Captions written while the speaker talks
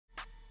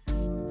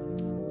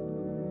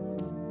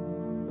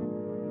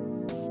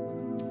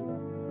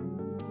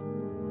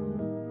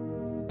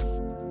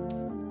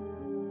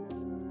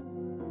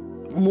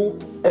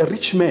a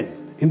rich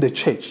man in the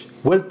church,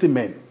 wealthy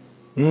man,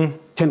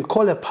 can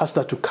call a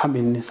pastor to come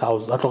in his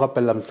house.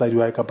 Moruti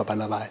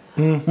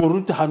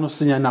hano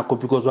senya nako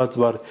because what's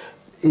about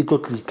it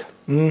got click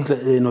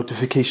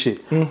notification.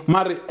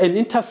 Mari an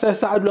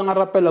intercessor a dula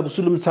rapela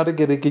busulu mtsare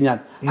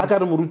kerekenyana. Ha ka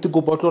re moruti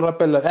go botlo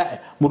rapela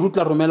moruti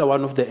la romela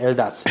one of the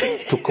elders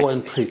to go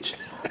and preach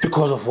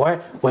because of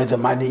where the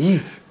money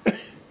is.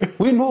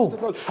 We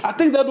know. I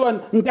think that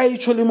one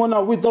actually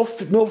with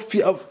no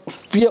fear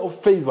of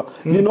favor.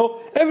 You know,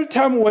 every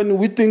time when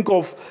we think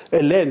of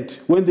a land,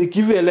 when they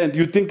give you a land,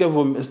 you think of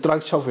a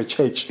structure of a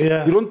church.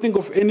 Yeah. You don't think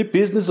of any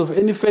business, of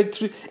any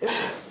factory.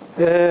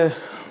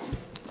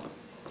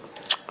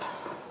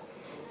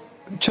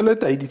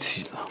 Cheleta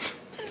iditila.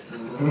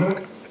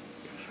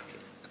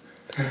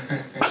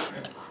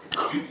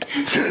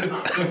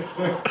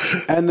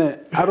 And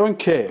I don't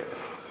care.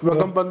 We're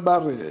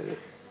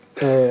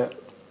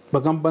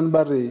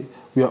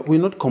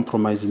not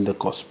compromising the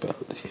gospel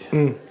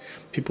here.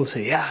 People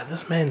say, yeah,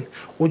 this man,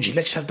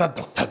 ujile chalta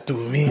doctor to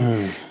me.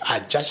 I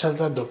judge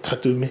chalta doctor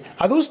to me.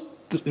 Are those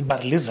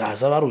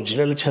barlizas about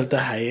ujile chalta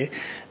high?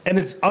 And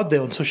it's out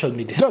there on social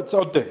media. Yeah, it's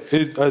out there.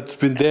 It's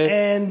been there.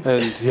 And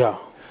yeah.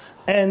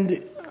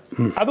 And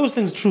are those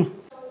things true?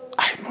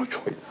 I have no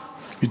choice.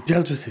 You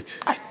dealt with it.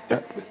 I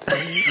dealt with it.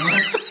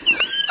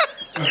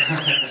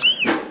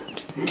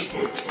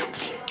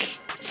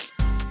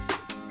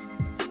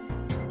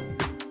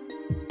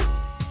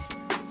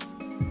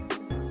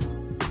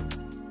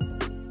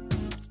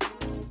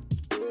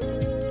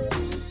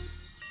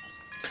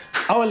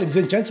 Our ladies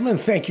and gentlemen,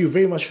 thank you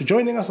very much for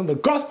joining us on the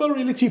Gospel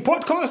Reality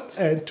Podcast.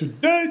 And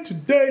today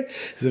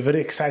is a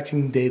very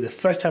exciting day. The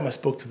first time I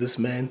spoke to this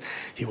man,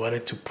 he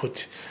wanted to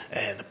put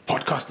the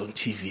podcast on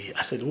TV.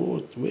 I said,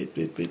 oh, wait,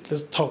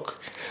 let's talk.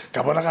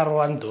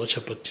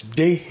 But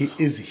today he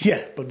is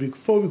here. But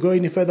before we go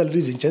any further,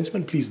 ladies and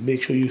gentlemen, please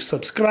make sure you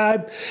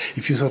subscribe.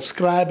 If you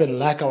subscribe and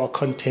like our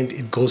content,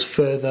 it goes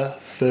further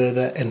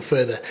and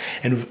further.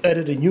 And we've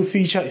added a new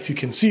feature. If you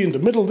can see in the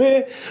middle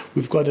there,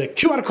 we've got a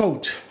QR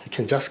code. You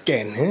can just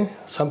scan.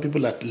 Some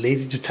people are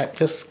lazy to type.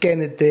 Just scan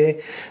it there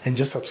and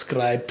just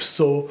subscribe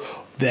so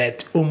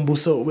that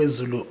Umbuso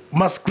Wezulu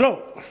must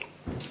grow.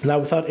 Now,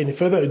 without any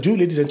further ado,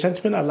 ladies and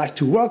gentlemen, I'd like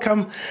to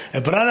welcome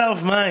a brother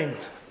of mine,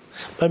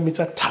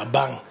 Mr.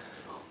 Thabang,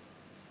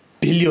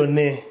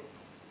 billionaire,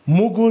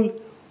 mogul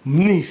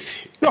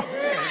Mnisi.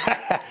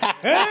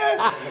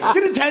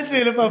 Get a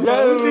title, Papa.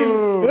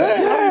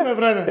 Hey, my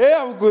brother. Hey,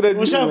 I'm good at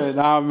you, man.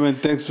 Man.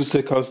 Thanks,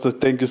 Mr. Costa.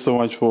 Thank you so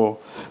much for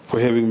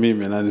having me,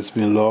 man. And it's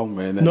been long,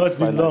 man. No, it's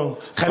been long.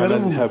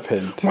 Finally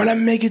happened. When I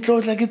make it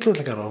look like I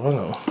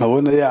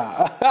want to,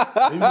 yeah.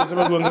 Maybe on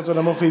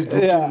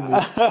Facebook.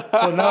 Yeah.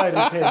 So now I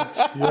repent.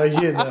 You are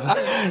here now.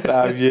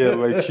 I'm here,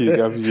 my kid.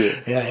 I'm here.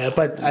 Yeah,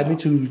 but I need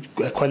to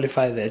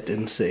qualify that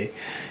and say,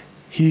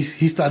 he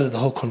started the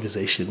whole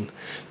conversation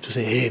to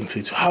say, hey,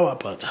 Mfethu, how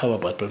about,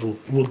 but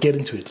we'll get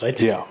into it, right?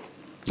 Yeah.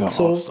 No,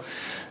 so, awesome.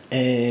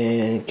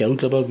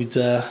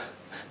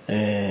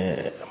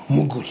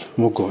 Mogul.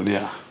 Mogul,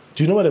 yeah.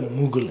 Do you know what a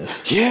mogul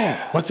is?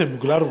 Yeah. What's a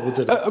mogul?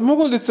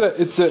 Mogul, it's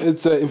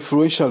an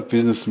influential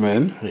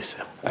businessman. Yes,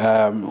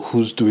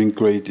 who's doing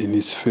great in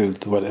his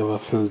field, whatever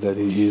field that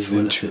he is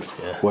into.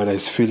 Yeah. Whether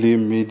it's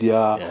film,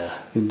 media,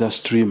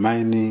 industry,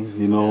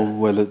 mining,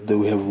 whether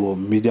we have a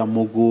media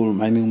mogul,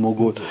 mining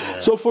mogul. Yeah.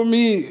 So for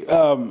me,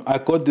 I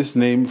got this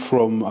name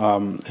from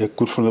a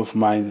good friend of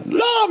mine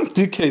long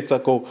decades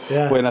ago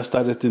when I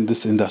started in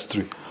this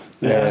industry.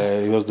 He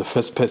was the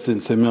first person,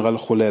 Semiral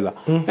Khulela.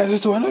 And I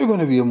said, when are you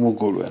going to be a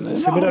mogul?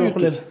 Semiral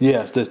Khulela?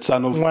 Yes, the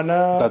son of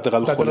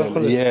Tateral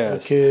Khulela.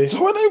 Yes. Okay.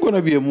 So when are you going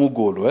to be a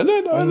mogul?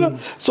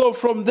 So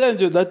from then,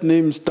 that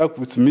name stuck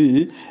with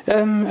me.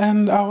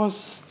 And I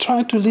was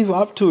trying to live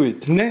up to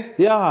it.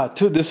 Yeah,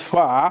 to this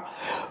far.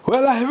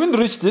 Well, I haven't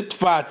reached it,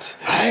 but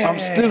I'm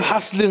still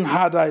hustling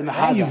harder and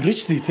harder. You've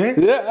reached it, eh?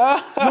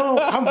 Yeah. No,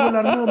 I'm from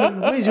man.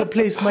 Where's your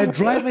place? My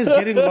driver is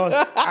getting lost.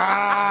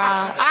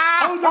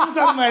 I was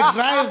talking my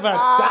driver.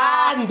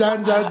 Dun.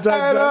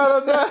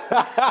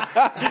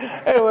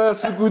 Hey, well,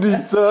 that's a good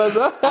answer.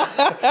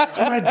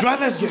 My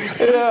driver's getting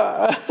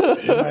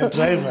my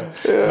driver.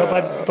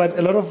 No, but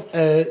a lot of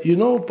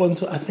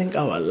Ponzo, I think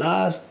our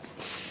last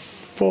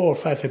 4 or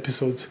 5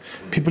 episodes,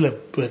 people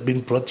have been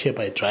brought here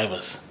by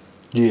drivers.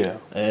 Yeah.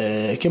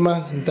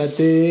 Kima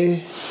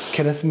Ntate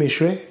Kenneth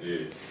Mishwe.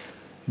 Yes.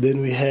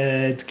 Then we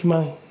had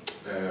Kima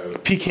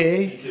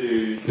PK.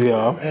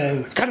 Yeah.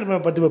 And I can't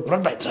remember, but they were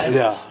brought by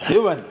drivers.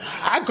 Yeah.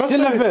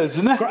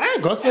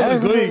 Gospel is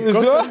going.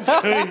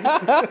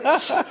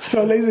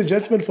 So, ladies and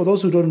gentlemen, for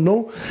those who don't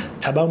know,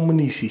 Thabang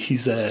Mnisi,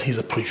 he's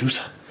a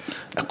producer,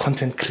 a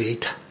content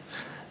creator,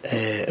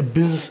 a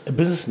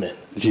businessman.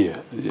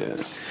 Yeah.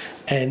 Yes.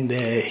 and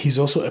he's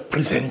also a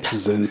presenter.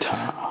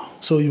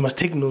 So you must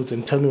take notes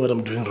and tell me what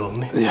I'm doing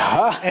wrong.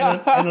 Yeah.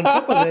 And on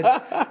top of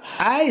that,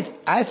 I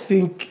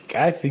think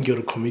you're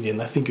a comedian.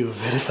 I think you're a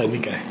very funny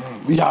guy.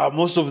 Yeah,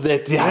 most of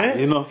that. Yeah,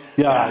 you know.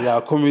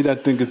 Yeah. Comedian.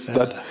 I think it's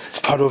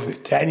part of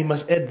it. And you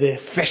must add the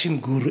fashion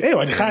guru. Hey,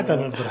 what the hell,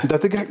 my brother?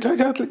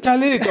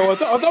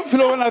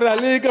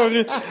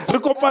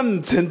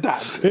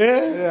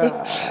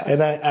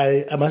 And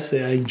I must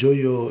say, I enjoy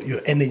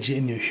your energy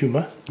and your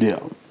humor. Yeah.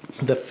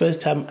 The first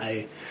time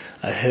I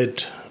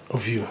heard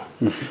of you,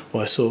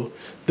 so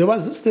there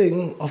was this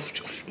thing of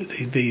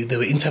they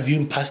were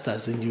interviewing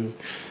pastors, and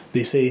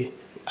they say,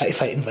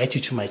 if I invite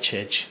you to my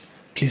church,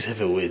 please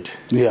have a word.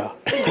 Yeah.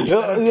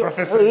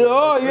 Professor.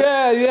 Oh,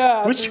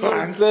 yeah. Which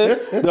one? The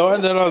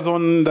one that was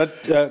on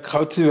that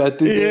Kauti, I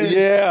think.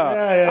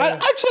 Yeah.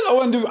 I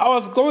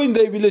was going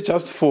there really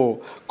just for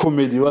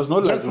comedy. It was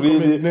not just like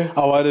really, comedy,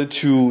 I wanted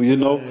to,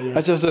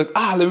 I just like,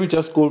 let me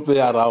just go play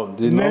around,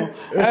 And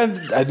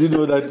I didn't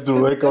know that it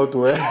would work out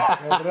well.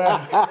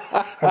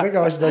 I think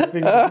I watched that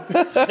thing.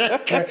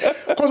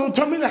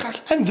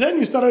 And then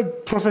you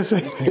started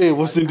professing. Hey,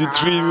 what's in the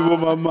tree,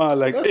 mama?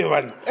 Like, hey,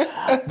 man,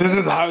 this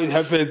is how it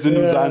happens in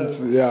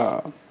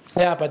Mzansi.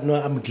 Yeah, but no,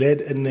 I'm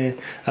glad, and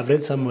I've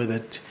read somewhere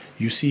that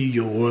you see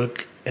your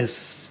work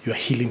as you're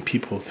healing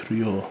people through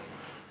your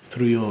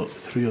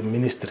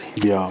ministry.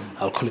 Yeah,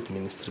 I'll call it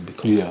ministry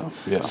because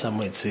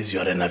somewhere it says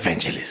you're an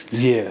evangelist.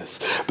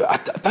 Yes,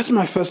 but that's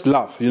my first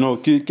love.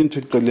 Especially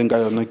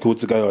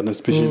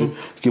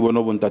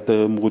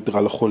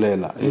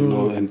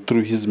and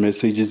through his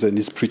messages and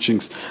his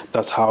preachings,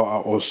 that's how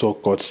I also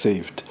got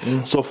saved.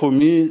 So for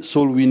me,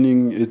 soul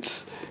winning,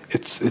 it's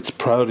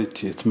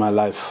priority. It's my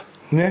life.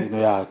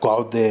 Yeah. Go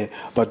out there,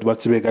 but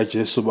what's bigger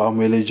Jesu, but So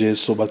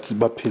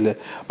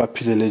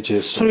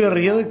you're a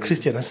real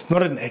Christian, it's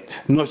not an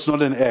act. No, it's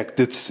not an act.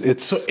 It's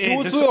so yeah.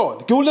 What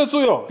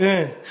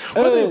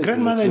your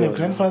grandmother and your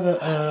grandfather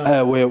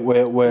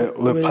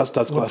we're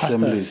pastors go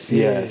assemblies.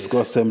 Yes,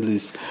 go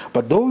assemblies.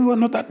 But though we were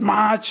not that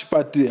much,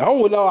 but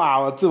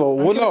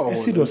a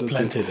seed was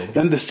planted.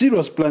 And the seed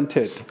was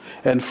planted.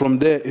 And from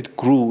there it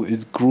grew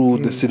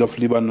the seed of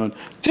Lebanon.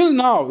 Till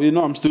now,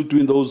 I'm still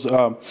doing those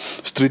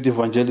street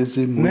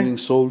evangelism, winning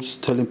souls,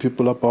 telling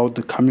people about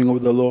the coming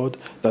of the Lord,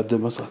 that they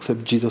must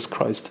accept Jesus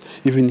Christ.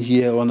 Even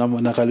here, when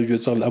I'm just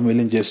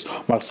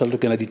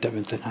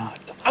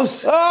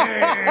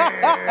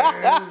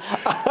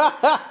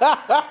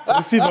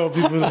receive our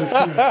people,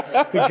 receive.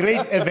 The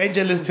great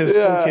evangelist has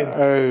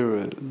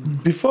spoken.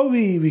 Before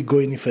we go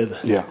any further,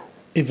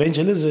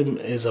 evangelism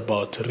is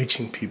about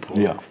reaching people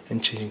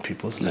and changing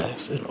people's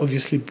lives. And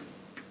obviously,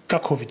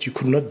 COVID, you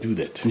could not do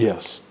that.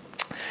 Yes.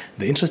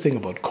 The interesting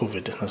about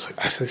COVID, I was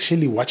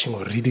actually watching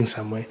or reading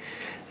somewhere,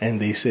 and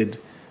they said,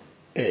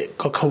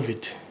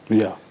 COVID,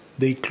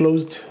 they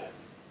closed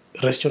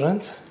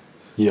restaurants,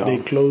 they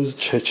closed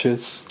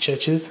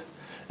churches,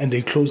 and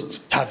they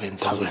closed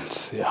taverns as well.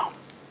 Yeah.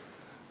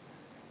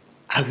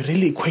 Are we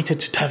really equated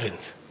to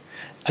taverns?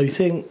 Are we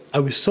saying,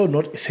 are we so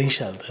not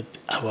essential that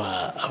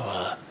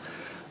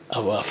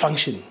our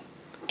function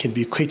can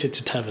be equated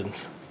to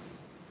taverns?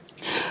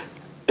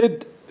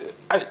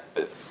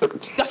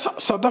 That's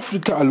South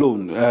Africa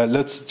alone.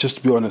 Let's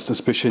just be honest,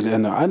 especially,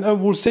 and I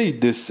will say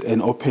this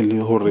and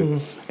openly,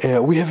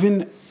 we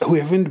haven't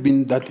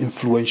been that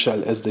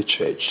influential as the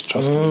church.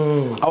 Trust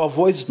me, our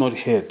voice is not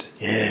heard.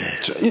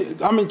 Yes.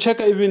 I mean, check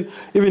even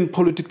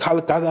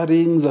political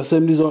gatherings,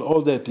 assemblies,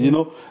 all that.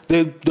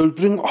 They'll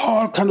bring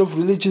all kind of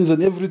religions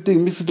and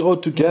everything, mix it all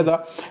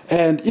together,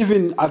 and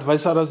even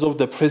advisors of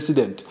the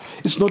president.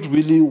 It's not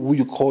really who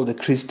you call the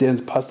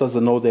Christians, pastors,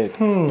 and all that.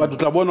 But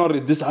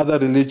these other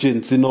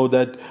religions,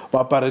 that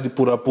Wapara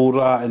Pura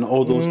Pura and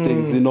all those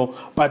things,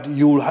 But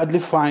you will hardly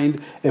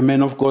find a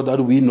man of God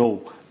that we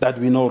know,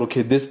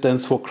 okay, this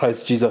stands for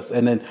Christ Jesus,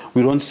 and then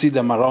we don't see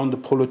them around the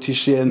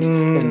politicians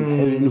and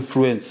have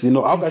influence. The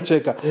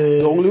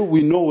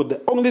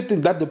only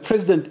thing that the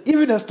president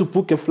even has to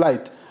book a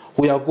flight,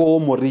 we are go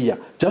Moria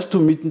just to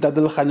meet at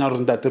this.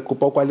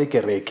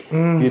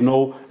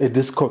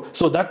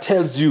 So that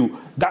tells you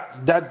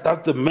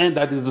that's the man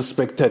that is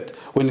respected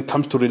when it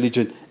comes to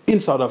religion in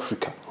South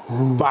Africa.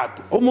 But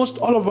almost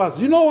all of us,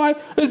 you know why?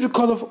 It's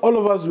because of all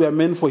of us we are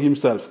meant for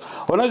himself.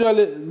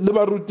 Especially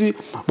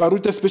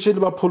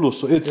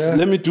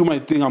let me do my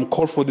thing, I'm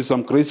called for this,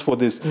 I'm graced for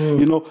this.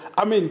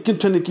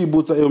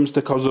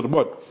 Mr. Kauzur,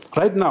 but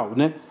right now,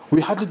 we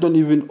hardly don't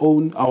even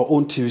own our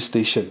own TV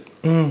station.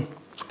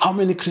 How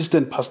many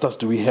Christian pastors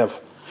do we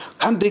have?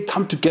 Can't they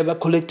come together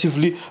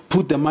collectively,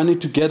 put the money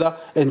together,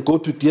 and go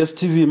to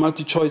DSTV,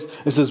 MultiChoice,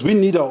 and says, we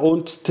need our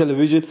own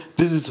television,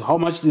 this is how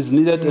much is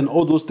needed, and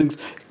all those things.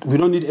 We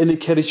don't need any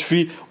carriage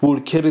fee,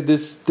 we'll carry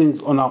these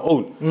things on our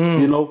own.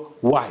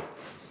 Why?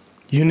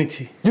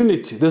 Unity.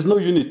 There's no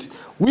unity.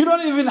 We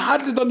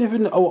hardly don't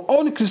even our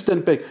own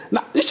Christian bank.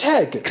 Now,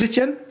 check.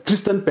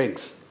 Christian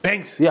banks.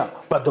 Banks. Yeah,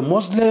 but the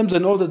Muslims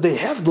and all that, they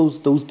have those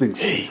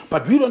things.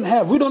 But we don't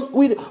have. We're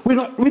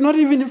not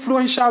even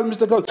influential,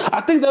 Mr. God.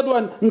 I think that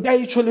one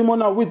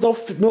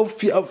with no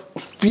fear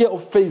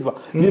of favor.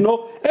 You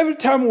know, every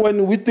time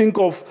when we think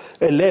of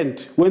a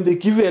land, when they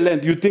give you a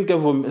land, you think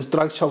of a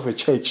structure of a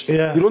church.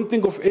 Yeah. You don't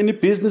think of any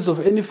business,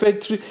 of any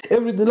factory,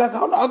 everything. Like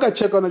how can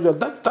check on it?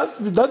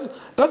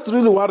 That's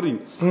really worrying.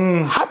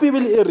 Happy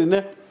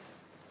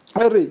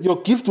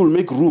your gift will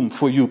make room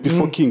for you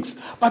before kings.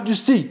 But you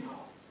see,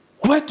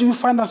 where do you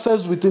find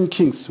ourselves within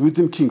kings?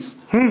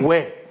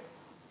 Where?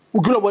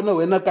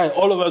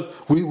 All of us,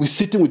 we're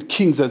sitting with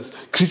kings as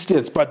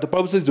Christians, but the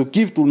Bible says your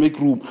gift will make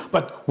room.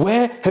 But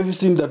where have you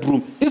seen that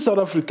room? In South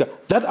Africa,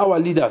 that our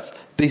leaders,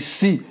 we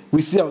see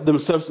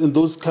themselves in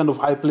those kind of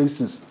high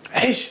places.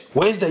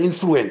 Where is the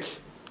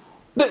influence?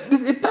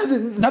 It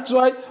doesn't. That's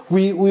why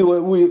we but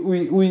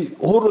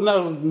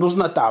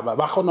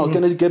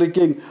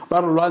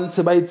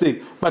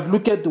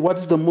look at what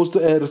is the most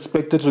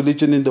respected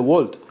religion in the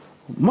world.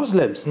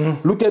 Muslims.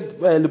 Look at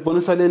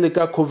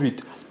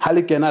COVID.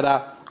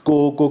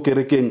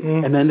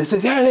 And then they say,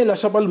 yeah,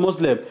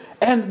 Muslim.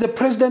 And the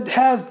president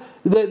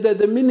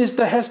the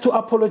minister has to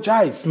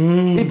apologize.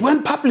 It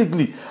went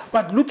publicly.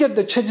 But look at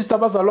the churches. Who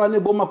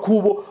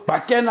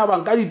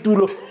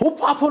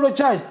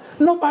apologized?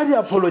 Nobody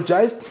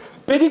apologized.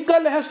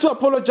 Pedicale has to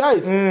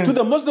apologize to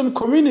the Muslim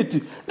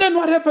community. Then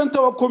what happened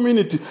to our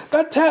community?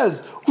 That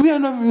tells we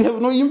have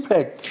no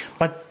impact.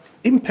 But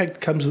impact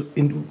comes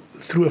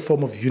through a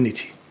form of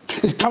unity.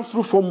 It comes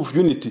through a form of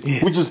unity,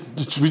 yes.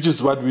 which is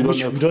what we don't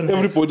have.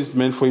 Everybody's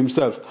meant for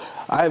himself.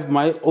 I have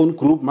my own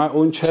group, my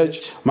own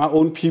church, my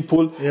own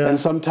people, and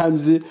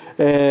sometimes you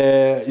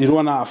don't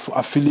want to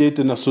affiliate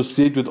and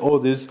associate with all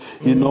this.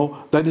 You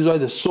know, that is why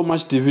there's so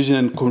much division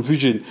and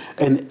confusion,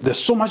 and there's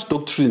so much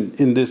doctrine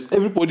in this.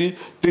 Everybody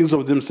thinks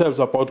of themselves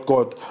about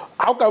God.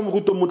 How come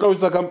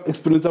experience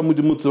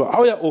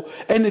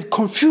and it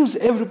confuses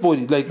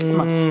everybody? Like, you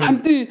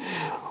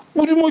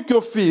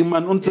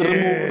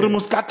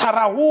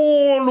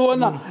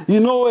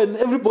know, and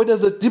everybody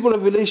has a deep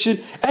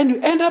revelation, and you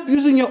end up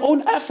using your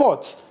own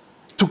efforts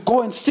to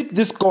go and seek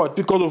this God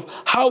because of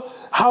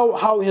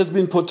how he has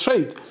been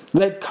portrayed.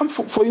 Like, come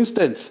for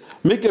instance,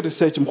 make a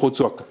research in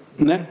Moja.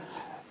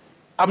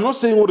 I'm not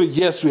saying,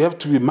 yes, we have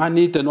to be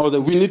moneyed and all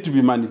that. We need to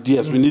be moneyed.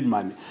 Yes, we need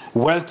money.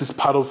 Wealth is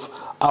part of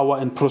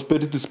and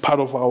prosperity is part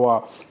of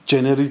our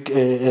generic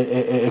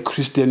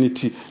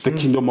Christianity, the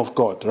kingdom of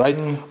God, right?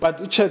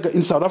 But check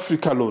in South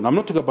Africa alone. I'm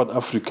not talking about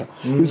Africa.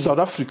 In South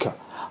Africa,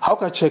 how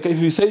can I check if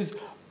he says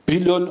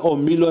billion or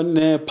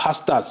millionaire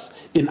pastors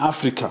in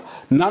Africa?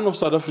 None of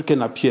South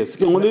African appears.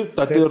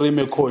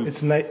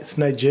 It's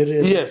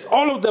Nigerian. Yes,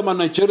 all of them are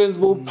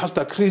Nigerians.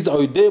 Pastor Chris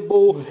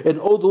Oedebo and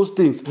all those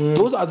things.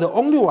 Those are the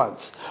only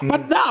ones.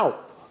 But now,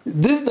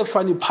 this is the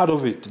funny part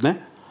of it.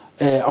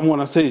 I'm going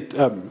to say it.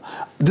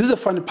 This is the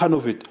funny part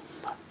of it.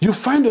 You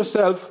find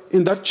yourself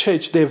in that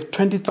church, they have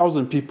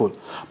 20,000 people.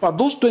 But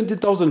those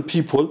 20,000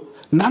 people,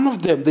 none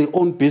of them, they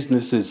own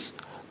businesses.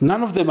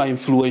 None of them are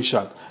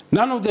influential.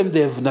 None of them,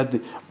 they have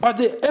nothing. But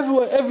they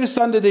everywhere, every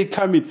Sunday they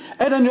come in.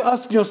 And then you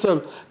ask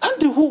yourself,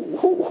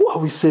 who are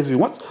we saving?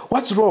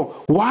 What's wrong?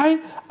 Why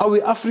are we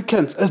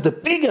Africans as the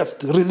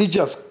biggest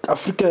religious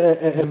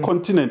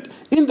continent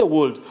in the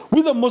world?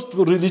 We're the most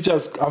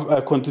religious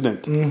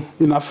continent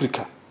in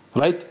Africa,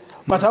 right?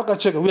 But how can I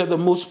check? We are the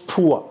most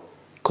poor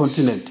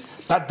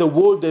continent. That the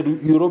world, the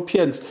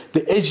Europeans,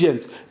 the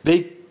Asians,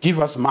 they give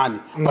us money,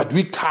 but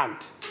we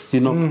can't. You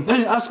know.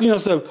 Then you're asking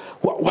yourself,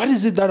 what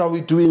is it that are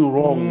we doing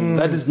wrong?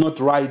 That is not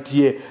right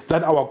here.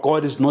 That our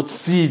God is not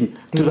seen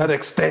to that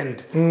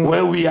extent,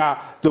 where we are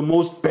the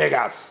most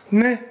beggars.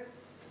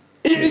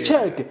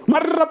 Check.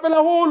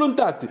 Marapela hole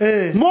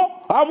ntate.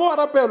 Mo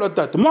rapelo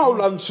ntate. Mo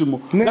ulanshimo.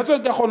 That's why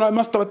ke khona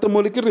mastrate mo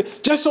le kere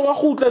just so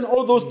and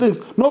all those things.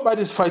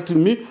 Nobody's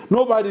fighting me.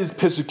 Nobody's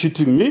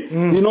persecuting me.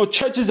 You know,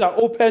 churches are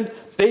opened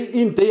day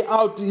in, day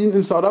out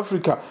in South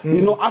Africa.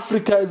 You know,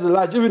 Africa is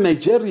large, even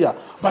Nigeria.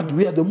 But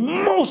we are the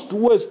most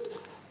worst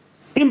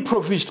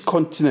impoverished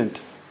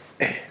continent.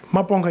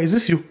 Maponga, is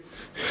this you?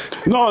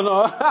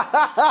 No.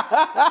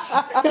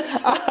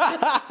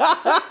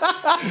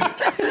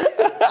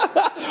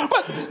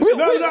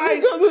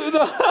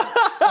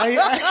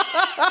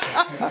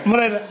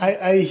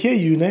 I hear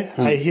you, ne?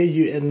 I hear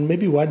you, and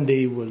maybe one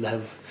day we'll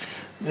have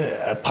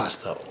a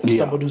pastor or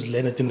somebody who's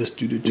learned in the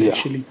studio to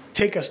actually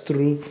take us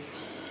through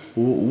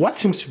what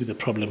seems to be the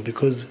problem.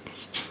 Because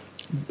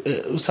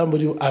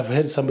I've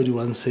heard somebody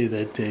once say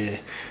that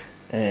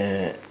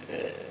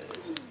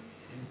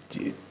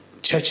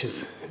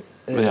churches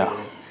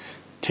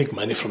take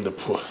money from the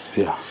poor.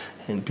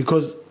 And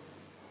because,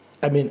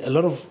 I mean,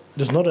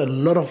 there's not a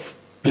lot of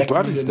black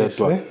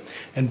millionaires,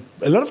 and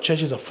a lot of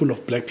churches are full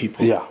of black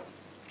people.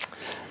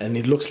 And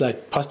it looks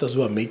like pastors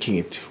who are making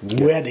it,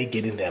 where are they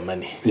getting their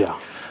money?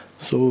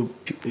 So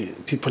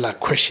people are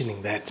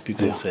questioning that,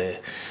 because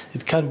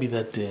it can't be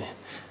that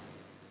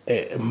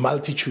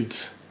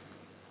multitudes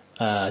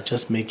are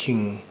just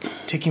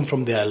taking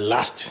from their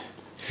last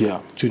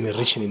to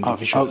enrich an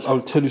individual.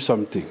 I'll tell you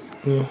something.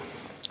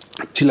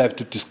 until I have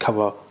to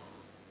discover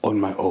on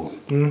my own.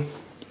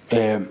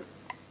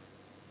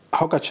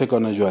 How can I check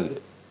on usually?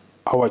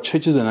 Our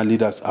churches and our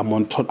leaders are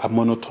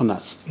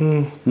monotonous.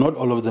 Not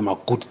all of them are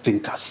good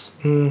thinkers.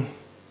 You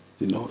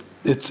know,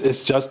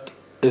 it's just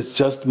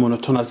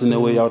monotonous in a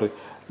way.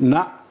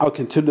 Now I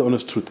can tell you the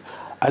honest truth.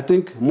 I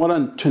think more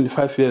than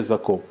 25 years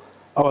ago,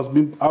 I've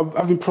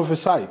been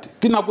prophesied.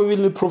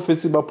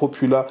 Prophecy about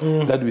popular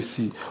that we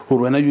see. Or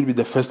when you'll be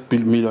the first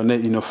millionaire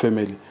in your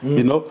family,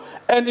 you know.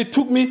 And it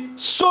took me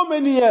so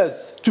many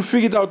years to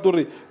figure it out.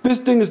 This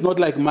thing is not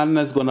like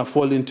manna is gonna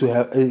fall into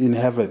in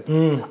heaven,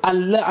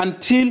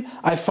 until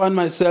I found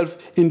myself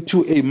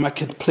into a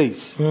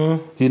marketplace.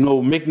 You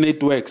know, make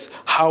networks.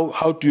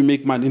 How do you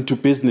make money into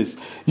business?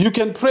 You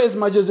can pray as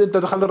much as it.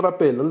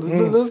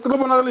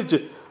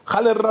 24/7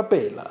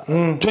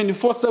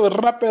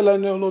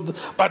 rapela,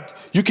 but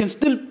you can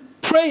still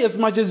pray as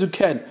much as you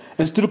can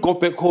and still go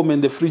back home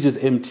and the fridge is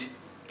empty.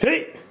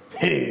 Hey.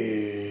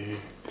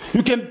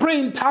 You can pray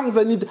in tongues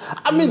and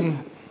I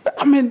mean,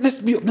 let's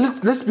be real,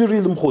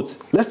 Mkhotsi.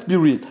 Let's be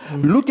real.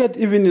 Look at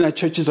even in our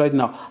churches right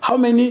now. How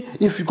many,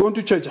 if you go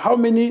to church, how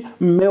many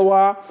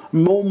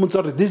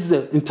this is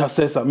an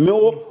intercessor.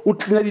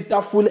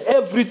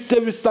 Every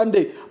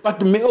Sunday,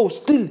 but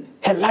still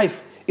her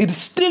life is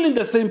still in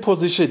the same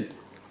position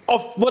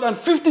of more than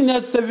 15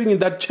 years serving in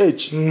that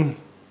church. And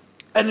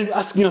you're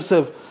asking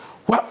yourself,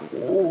 what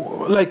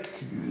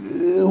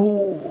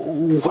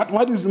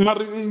is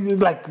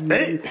like?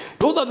 Hey.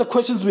 Those are the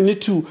questions we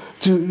need to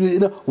you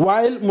know,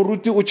 while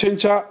Muruti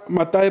uchencha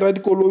mataira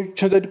di koloi,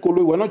 chencha di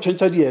koloi, we're not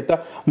chencha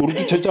dieta,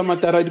 Muruti chencha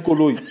mataira di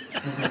koloi.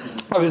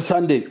 On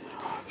Sunday,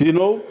 you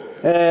know,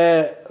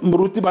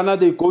 Muruti bana,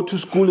 they go to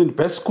school in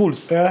best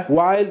schools,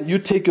 while you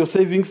take your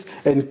savings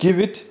and give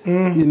it,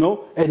 you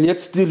know, and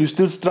yet you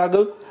still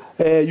struggle.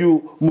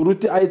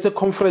 Muruti, it's a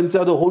conference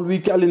the whole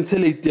week,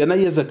 until it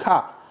has a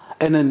car,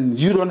 and then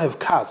you don't have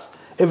cars.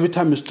 Every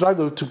time you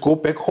struggle to go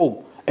back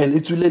home, and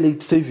it's really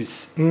late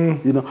service. You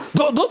know,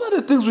 those are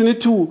the things we need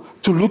to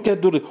look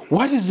at.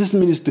 What is this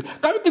ministry?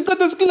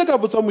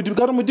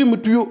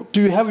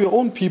 Do you have your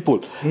own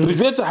people?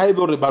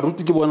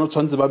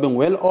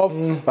 Well off,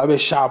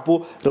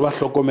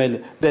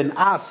 then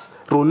us.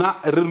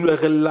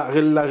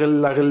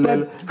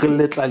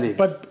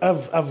 But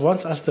I've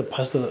once asked the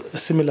pastor a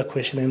similar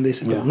question, and they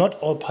said that not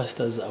all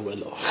pastors are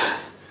well off.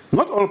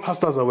 Not all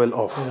pastors are well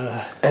off.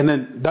 And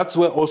then that's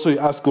where also you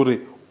ask,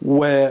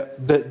 where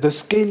the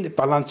scale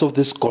balance of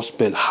this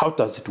gospel, how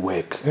does it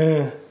work?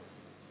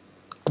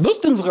 Those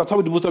things are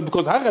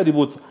because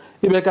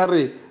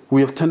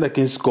we have turned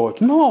against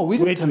God. No, we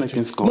didn't turn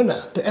against God.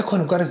 The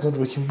aircon of God is not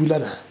working.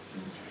 The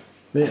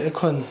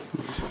aircon,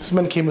 this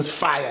man came with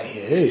fire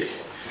here. Hey.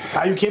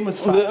 You came with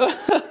fire. No,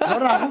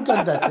 I don't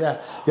like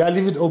that. Yeah,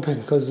 leave it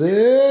open because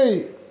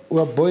we're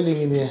boiling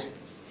in here.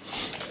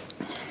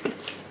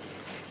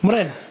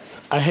 Morena,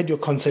 I had your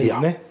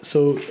concerns,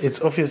 so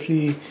it's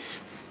obviously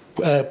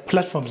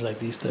platforms like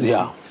these that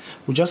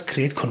we just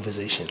create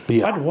conversation.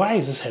 But why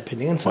is this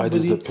happening? And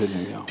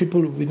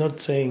people, we're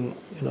not saying,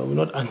 you know, we're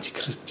not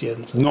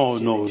anti-Christians. No.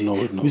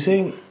 We're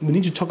saying we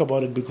need to talk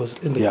about it because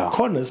in the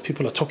corners,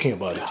 people are talking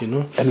about it, you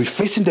know. And we're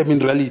facing them in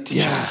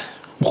reality.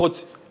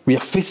 We are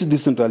facing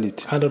this in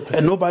reality. 100%.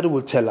 And nobody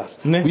will tell us.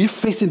 We're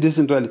facing this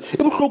in reality.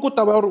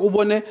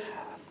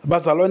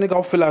 Bazalwane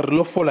kaofela re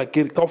lo fola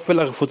ke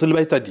kaofela re fotse le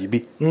ba etsa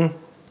dibi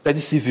ka di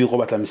CV go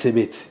batla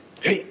mesebetsi.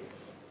 Hey,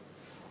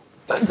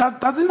 that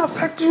doesn't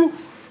affect you.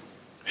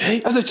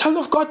 Hey, as a child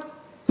of God,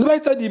 le ba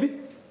etsa dibi.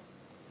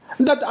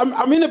 That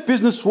I'm in a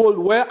business world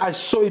where I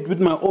saw it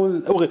with my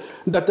own.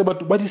 That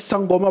about what is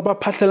sangoma ba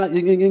phahlela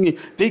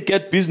they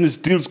get business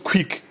deals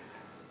quick,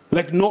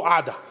 like no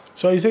other.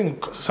 So are you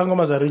saying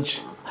sangomas are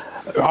rich?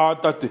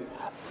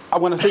 I'm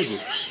gonna say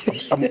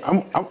this.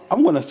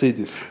 I'm gonna say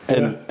this,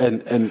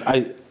 and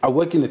I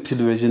work in a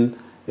television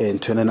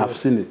and I've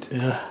seen it.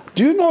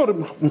 Do you know,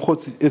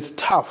 Mkhotsi, it's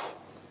tough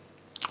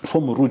for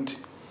Muruti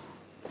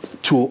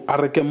to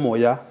areke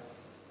Moja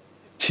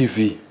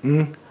TV.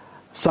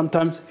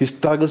 Sometimes he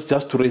struggles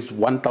just to raise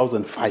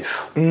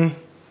 1,500,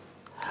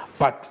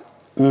 but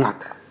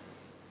Ngaka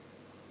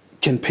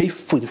can pay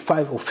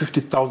 45 or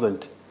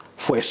 50,000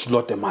 for a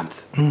slot a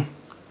month.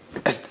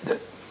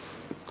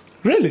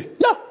 Really?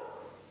 Yeah.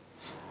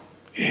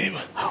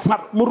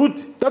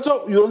 Muruti, that's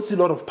why you don't see a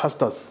lot of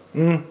pastors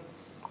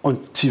on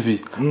TV,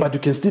 but you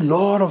can see a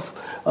lot of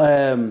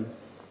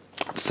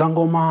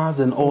sangomas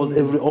and all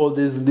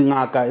this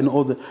dingaka and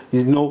all the,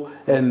 you know,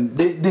 and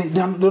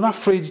they're not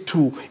afraid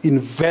to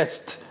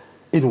invest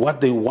in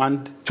what they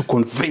want to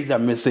convey their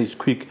message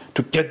quick,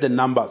 to get the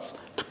numbers,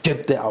 to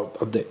get there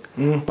out there.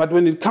 But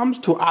when it comes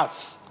to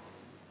us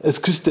as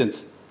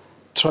Christians,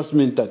 trust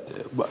me that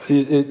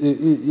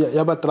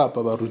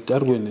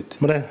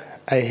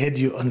I heard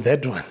you on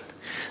that one.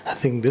 I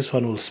think this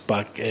one will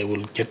spark,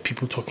 will get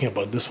people talking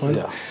about this one.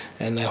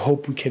 And I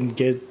hope we can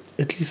get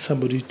at least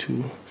somebody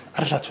to...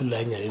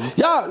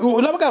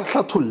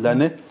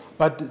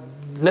 but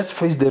let's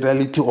face the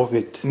reality of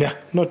it. Yeah,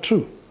 not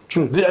true.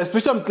 True.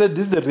 Especially, I'm glad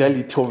this is the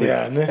reality of it.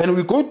 And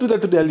we go to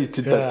that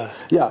reality.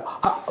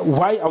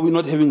 Why are we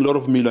not having a lot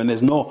of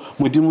millionaires? No,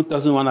 Modimo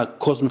doesn't want to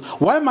cause me.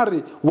 Why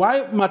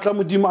Matla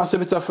Modimo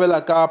asebetsa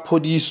fela ka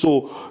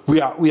podiso? We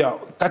are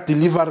got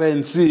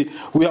deliverance.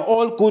 We are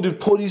all good at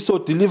podiso,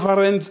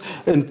 deliverance,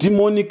 and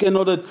demonic and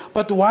all that.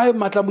 But why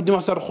Matla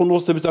Modimo sa re kgone go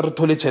sebetsa re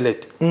thole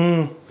tšhelete?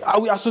 Are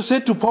we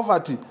associated to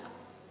poverty?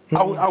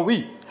 Are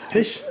we?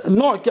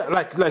 No,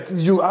 like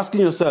you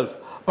asking yourself.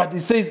 But he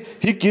says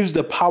he gives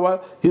the power.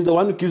 He's the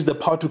one who gives the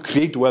power to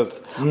create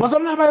wealth. How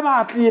now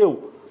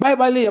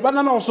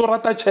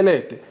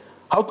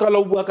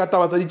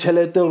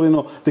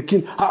the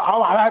king?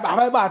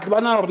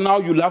 Now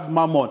you love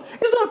mammon.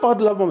 It's not about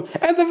love mammon.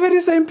 And the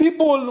very same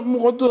people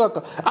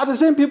are the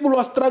same people who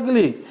are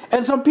struggling.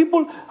 And some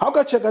people, how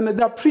can check? And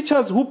there are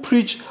preachers who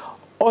preach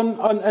on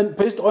and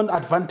based on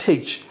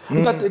advantage.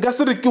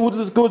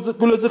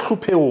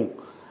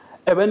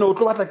 When o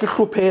tlo batla ke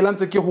hlophela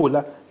ntse ke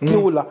hola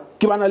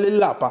ke bana le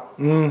lapa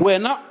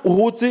wena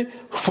hotse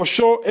for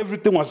sure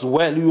everything was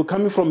well. You were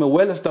coming from a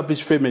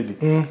well-established family.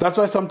 That's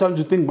why sometimes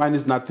you think mine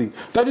is nothing.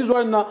 That is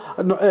why now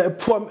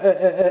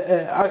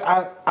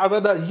I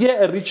rather hear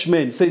a rich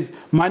man says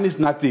mine is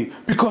nothing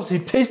because he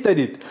tasted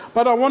it.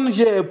 But I want to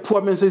hear a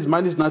poor man says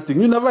mine is nothing.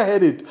 You never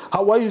heard it.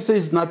 Why you say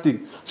it's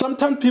nothing?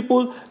 Sometimes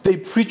people, they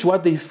preach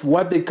what they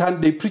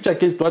can, they preach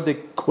against what they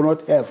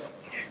cannot have.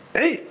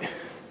 Hey.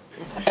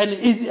 And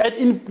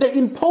they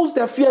impose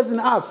their fears in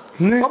us.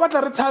 That is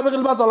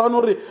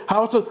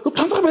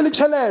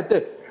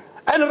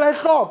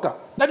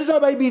why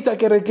I beat a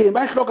kereke.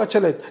 I hloka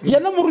tšhelete.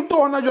 Yena moruti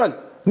ona jwale.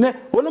 Ne,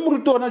 wona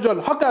moruti ona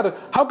jwale.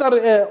 How can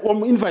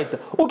invite?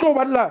 O tlo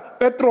batla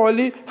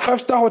petrol,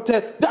 5-star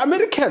hotel. The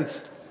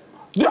Americans.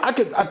 I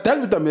dealt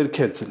with the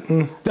Americans.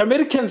 The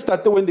Americans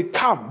that when they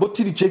come,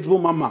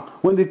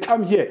 when they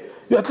come here,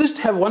 you at least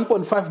have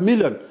 1.5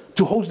 million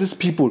to host these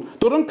people.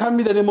 They don't come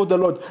in the name of the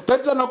Lord.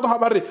 That's not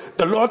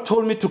the Lord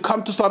told me to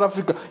come to South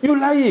Africa. You're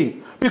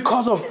lying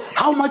because of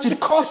how much it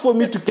costs for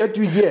me to get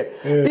you here.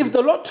 If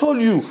the Lord told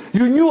you,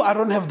 you knew I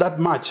don't have that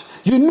much.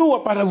 You knew,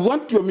 but I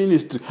want your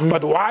ministry.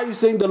 But why are you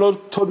saying the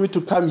Lord told me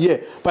to come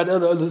here? But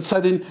all of a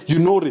sudden, you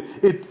know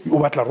it. You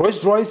want a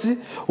Rolls Royce,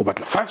 you want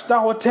a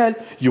 5-star hotel,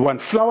 you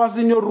want flowers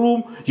in your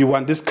room, you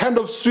want this kind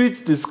of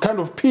sweets, this kind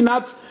of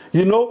peanuts,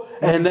 you know,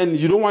 and then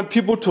you don't want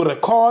people to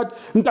record.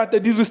 That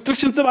the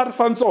restrictions are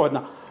fans on.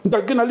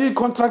 The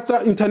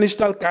contractor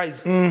international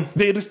guys,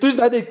 the restrictions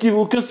that they give,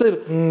 you can say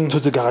to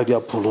the guy,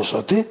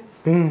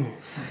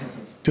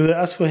 do they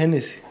ask for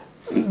Hennessy?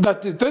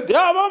 That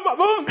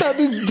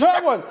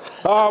one.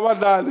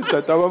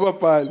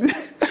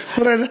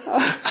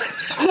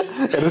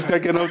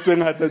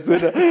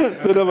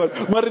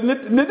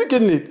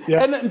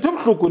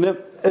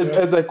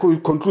 As I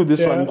conclude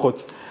this one,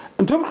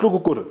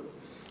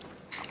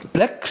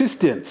 Black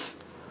Christians,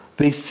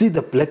 they see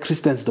the Black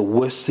Christians the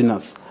worst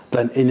sinners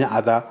than any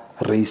other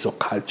race or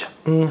culture.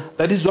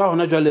 That is why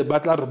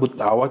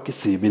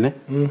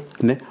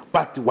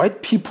but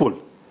white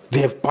people, they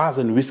have bars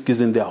and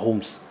whiskeys in their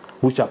homes,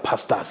 which are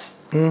pastors.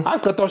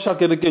 Because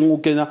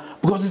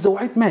it's a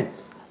white man.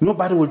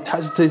 Nobody will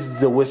touch it, says it's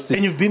the worst sin.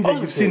 And you've been there,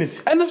 you've seen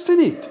it. And I've seen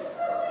it.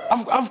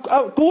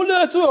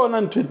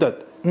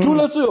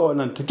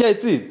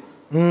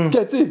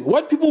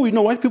 White people, we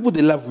know, white people,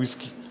 they love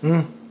whiskey.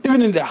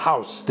 Even in their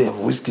house, they have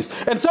whiskeys.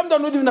 And some are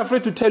not even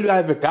afraid to tell you I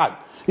have a gun.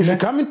 If you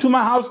come into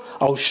my house,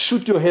 I'll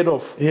shoot your head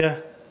off.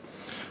 Yeah.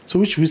 So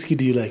which whiskey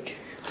do you like?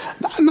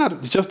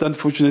 Not just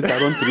unfortunate, I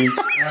don't drink.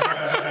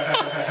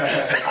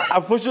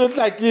 Unfortunately,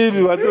 like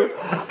you, I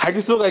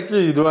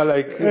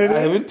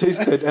haven't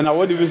tasted, and I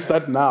won't even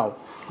start now.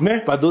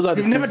 But those are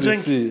You've never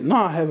drank? No,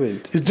 I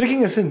haven't. Is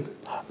drinking a sin?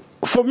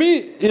 For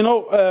me, you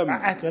know.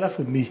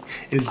 For me,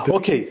 is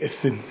drinking a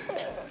sin?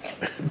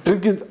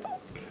 Drinking.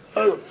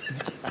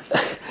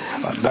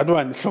 That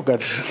one, let's go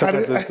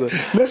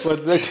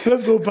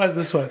past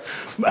this one.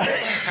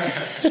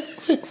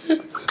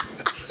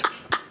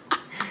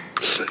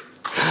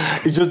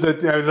 It's just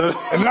that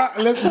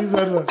let's leave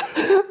that one.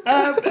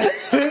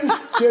 Ladies and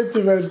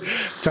gentlemen,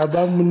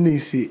 Thabang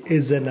Mnisi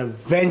is an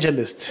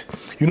evangelist.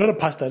 You're not a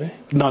pastor, eh?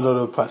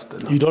 No, pastor.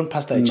 No. You don't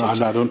pastor at church?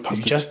 No, I don't pastor.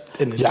 You're just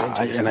an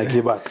evangelist. And I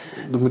gave back.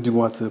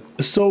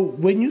 So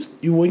when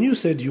you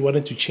said you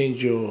wanted to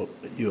change your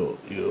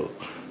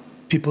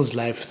people's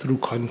life through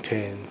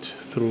content,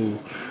 through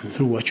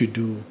what you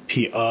do,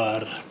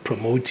 PR,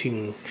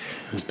 promoting,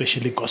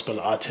 especially gospel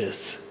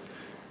artists,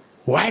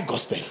 why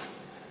gospel?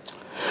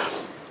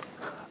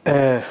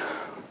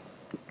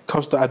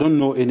 Costa, I don't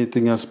know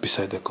anything else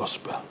beside the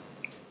gospel.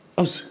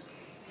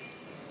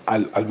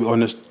 I'll be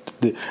honest.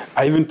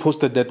 I even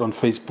posted that on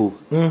Facebook.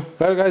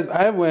 Guys,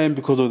 I am where I am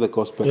because of the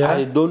gospel. Yeah.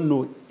 I don't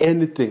know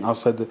anything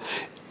outside the.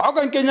 How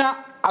can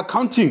Kenya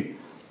accounting?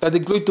 That they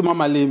go to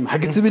Mama Lim, I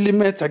get to be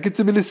limits, I get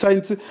to be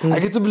science, I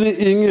get to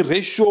be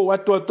ratio,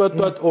 what, or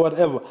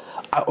whatever.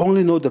 I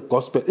only know the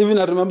gospel. Even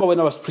I remember when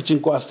I was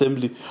preaching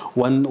co-assembly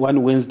one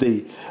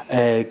Wednesday,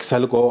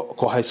 Kisaleko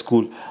High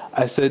School,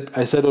 I said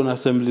on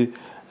assembly,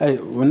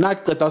 when I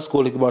got to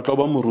school, like about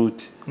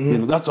Moruti, you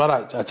know, that's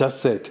what I just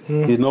said,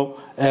 you know,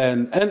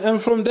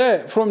 and from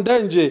there,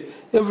 Nje,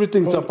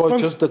 everything's about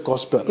just the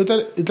gospel.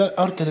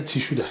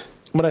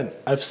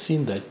 I've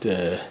seen that.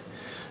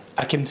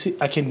 I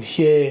can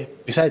hear.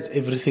 Besides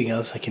everything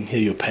else, I can hear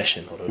your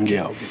passion.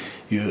 Okay?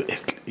 Yeah,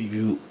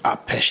 you are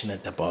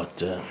passionate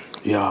about.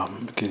 Yeah,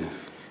 okay.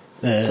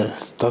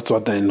 That's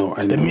what I know.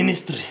 The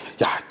ministry.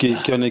 Yeah,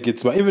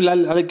 even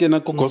like in the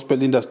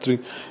gospel industry,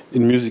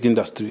 in music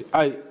industry,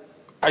 I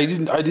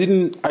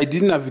didn't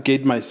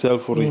navigate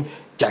myself for it.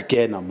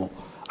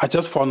 I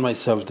just found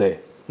myself there,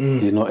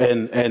 you know,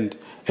 and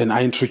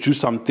I introduced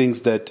some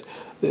things that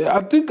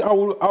I think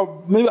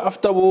I'll maybe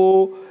after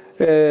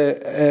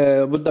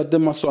but the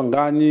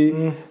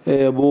Maswangani,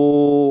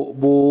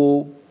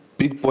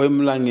 Big Boy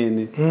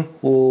Mlangeni,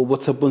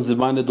 what's happened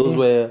Zimane, those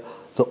were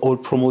the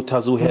old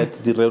promoters who had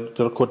the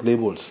record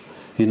labels,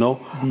 you know.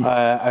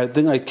 I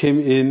think I came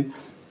in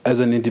as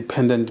an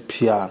independent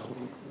PR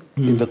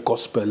in the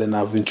gospel, and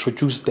I've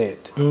introduced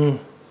that.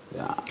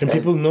 Yeah. And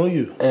people know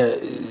you.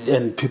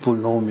 And people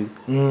know me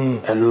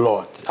a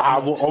lot.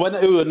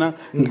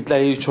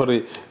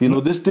 You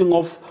know, this thing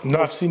of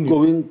I've seen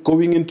you.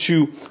 going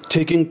into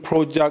taking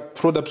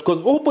products,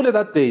 because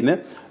that day,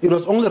 it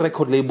was only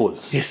record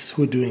labels. Yes,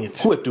 who were doing it.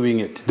 Who were doing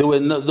it. There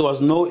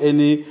was no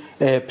any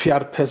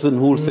PR person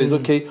who says,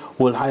 okay,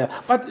 we'll hire.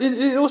 But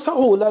it was a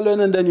whole,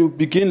 and then you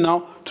begin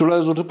now to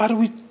realize, but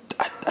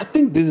I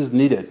think this is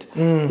needed.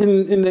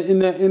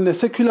 In the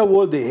secular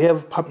world, they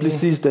have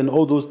publicists and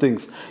all those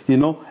things, you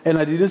know. And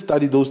I didn't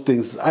study those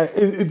things.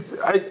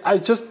 I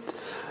just,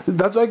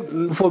 that's why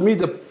for me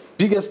the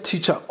biggest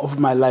teacher of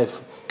my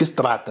life is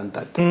Strata and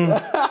that.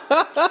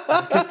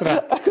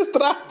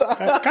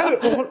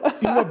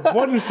 You were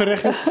born in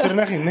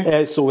Vereeniging,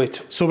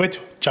 Soweto,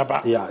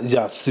 Chaba.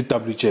 Yeah,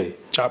 CWJ.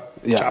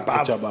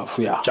 Chabaf,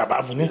 yeah.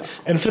 Chabaf, ne?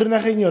 And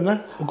Vereeniging,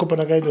 yona,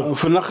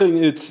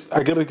 Vereeniging, it's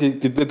I get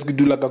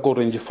do like a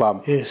orange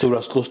farm. Yes. So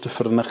it's close to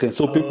Vereeniging.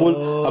 So people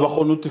have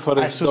a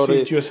different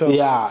story. Yourself.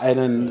 Yeah, and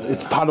then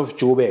it's part of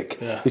Joburg.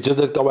 Yeah. It's just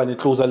that when it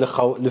close le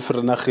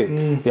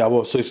Vereeniging. Yeah,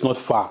 well, so it's not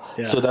far.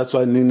 Yeah. So that's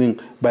why meaning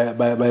by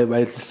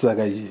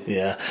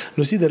yeah.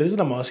 No, see, the reason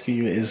I'm asking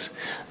you is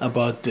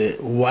about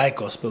why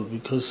gospel,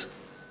 because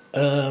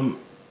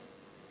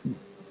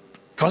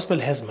gospel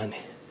has money,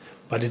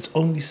 but it's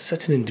only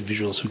certain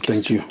individuals who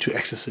get to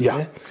access it.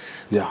 Yeah.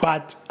 Yeah.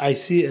 But I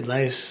see a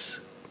nice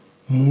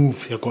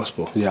move your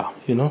gospel. Yeah.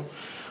 You know,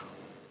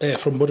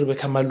 from Borebe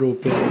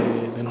Kamalope,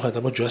 then what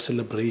about your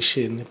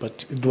celebration?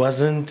 But it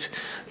wasn't,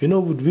 you know,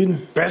 would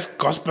win best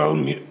gospel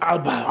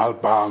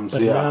albums.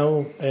 But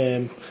now,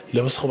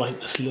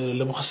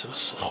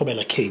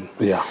 Khobela came.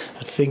 Yeah.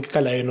 I think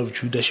Lion of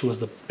Judah, she was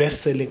the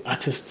best-selling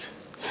artist.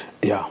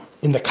 Yeah.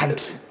 In the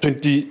country.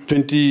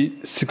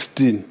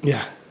 2016.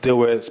 Yeah. They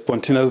were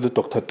spontaneously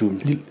Dr.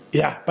 Doom.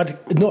 Yeah,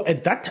 but no,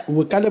 at that,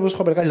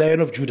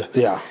 Lion of Judah.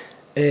 Yeah.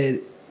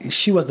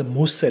 She was the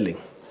most selling.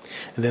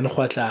 And then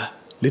Dr.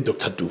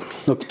 Doom.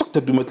 No,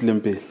 Dr. Doom at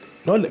Lempe.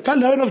 No,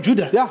 Lion of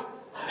Judah. Yeah.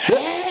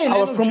 Hey, I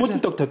was promoting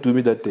Dr.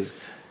 Doom that day.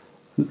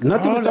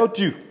 Nothing without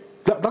you.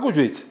 That was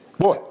great.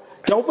 Boy.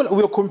 We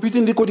were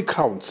competing in the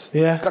crowns.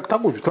 Yeah.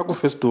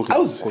 First story.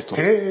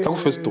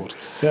 First story.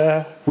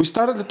 Yeah. We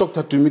started the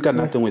Dr. Doom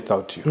nothing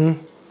without you.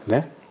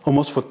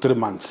 Almost for 3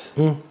 months.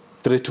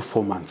 3 to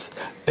 4 months.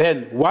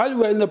 Then, while we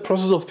were in the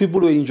process of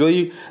people were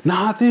enjoying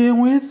nothing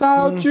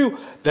without you,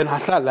 then I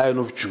saw Lion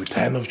of Judah.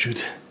 Lion of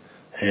Judah.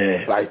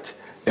 Yes. Right.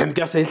 Then,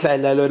 musi.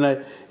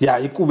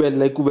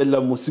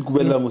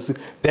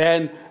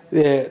 Then,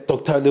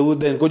 Dr. They would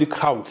then go to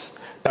crowns.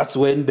 That's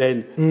when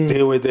then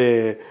they were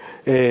the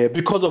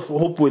because of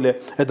hopefully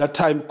at that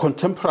time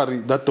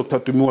contemporary that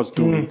Dr. Tumi was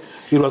doing,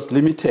 it was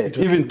limited.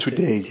 Even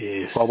today.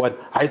 Yes. But when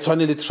I turn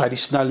the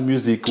traditional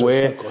music,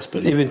 where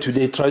even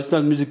today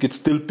traditional music is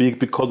still big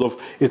because of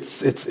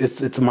it's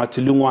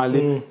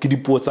matilungwale,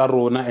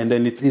 kidipuotsarona, and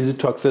then it's easy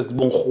to access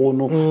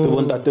bongono,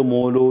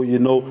 you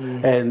know,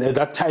 and at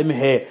that time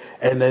here,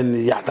 and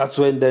then that's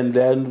when then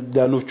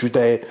the of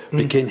Judah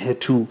became here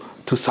to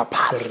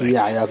surpass.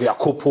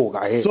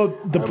 Correct. So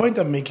the point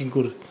I'm making,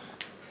 good.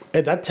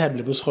 At that time,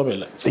 at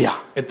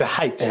the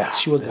height,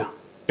 she was the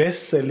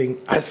best-selling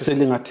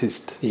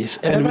artist. Yes.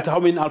 And with how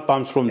many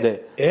albums from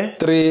there?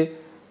 Three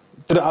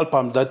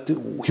albums that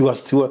he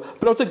was.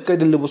 But I think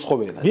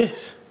the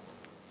yes.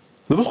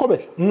 No,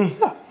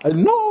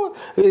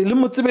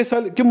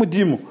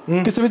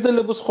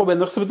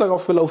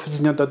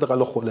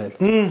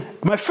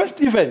 my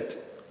first event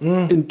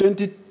in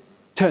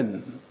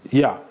 2010,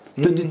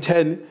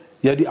 2010,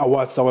 the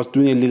awards. I was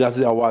doing a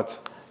legacy awards.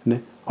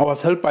 I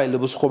was helped by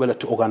Lebus Khobela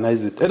to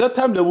organize it. At that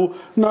time,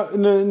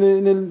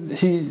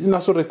 he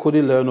also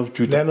recorded Lion of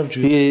Judah. Lion of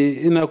Judah.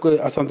 He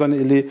Asantan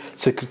Ele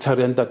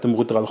secretary and that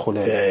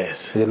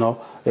yes. you know,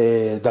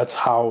 that's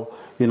how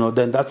You know,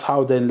 then that's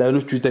how then Lion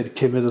of Judah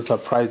came as a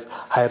surprise.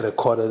 I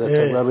recorded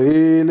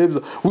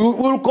that.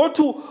 We'll go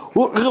to,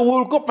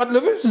 we'll go, but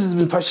look, this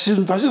is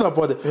fashion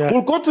about it.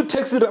 We'll go to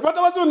taxi. But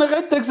I was on a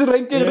right taxi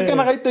rank, we can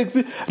write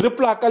taxi,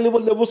 replaca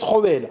levels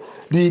hovel.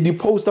 The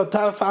poster, when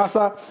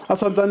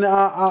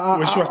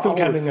she was still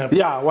coming up.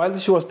 Yeah, while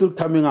she was still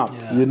coming up,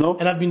 you know.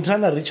 And I've been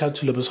trying to reach out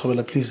to Lebos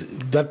Hobela, please,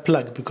 that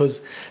plug, because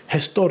her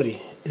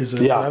story is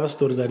another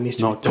story that needs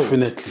to be told.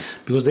 Definitely.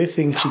 Because they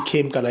think she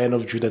came Lion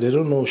of Judah. They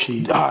don't know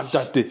she's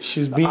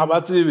been. I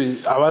want to be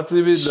a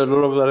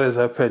lot of that has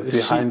happened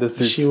behind the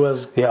scenes. She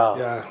was.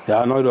 Yeah.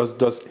 I know it was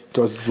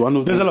one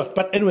of. There's a lot,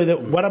 but anyway,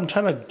 what I'm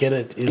trying to get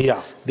at is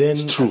then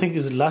I think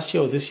is it last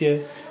year or this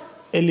year.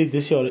 Early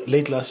this year or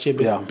late last year,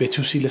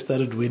 Betusile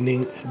started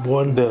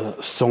won the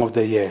Song of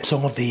the Year.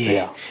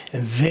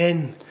 And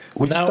then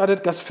which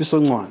started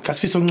Kasfisongwan.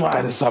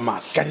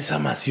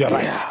 Kadisamas, you're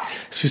right.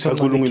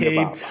 Kasfisongwan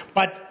came,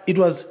 but it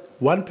was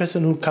one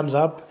person who comes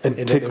up and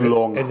take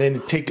long, and then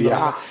it take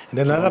longer, and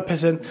another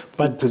person.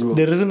 But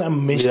the reason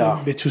I'm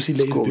mentioning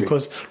Betusile is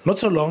because not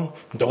so long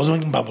there was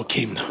when Babo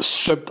came now.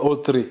 Swept all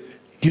three.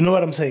 You know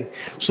what I'm saying?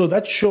 So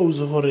that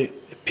shows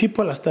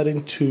people are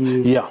starting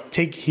to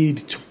take heed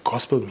to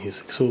gospel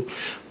music. So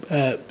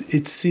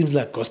it seems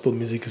like gospel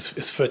music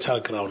is fertile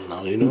ground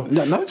now, you know?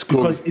 No, it's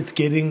growing. Because it's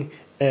getting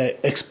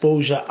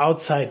exposure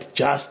outside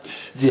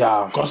just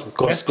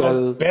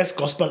gospel. Best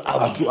gospel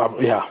album.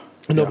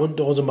 You know, when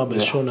Dozomaba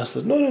has shown us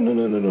that no.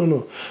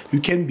 You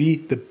can be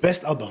the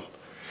best album,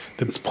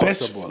 the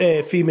best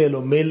female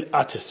or male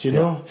artist, you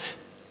know?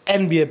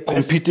 And be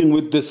competing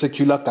with the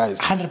secular guys.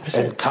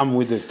 100%. And come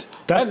with it.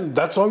 And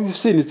that's what we've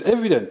seen. It's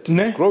evident.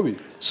 It's growing.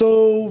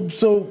 So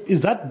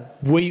is that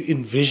where you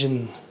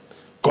envision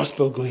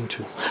gospel going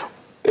to?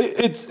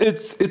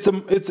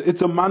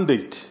 It's a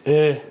mandate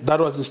that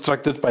was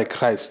instructed by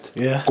Christ.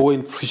 Go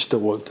and preach the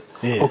word.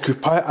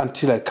 Occupy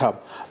until I come.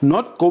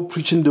 Not go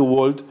preaching the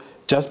world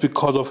just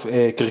because of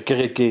a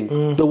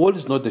kerekere. The world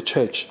is not the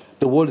church.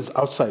 The world is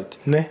outside.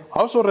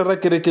 Also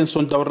kerekere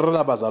sonta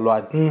rela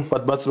bazalwane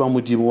but ba tseba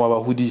modimo wa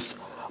ba hodisa.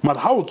 Mara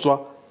ha o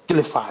tswa ke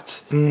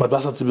lefatshe but ba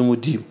sa tsebe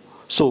modimo.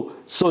 So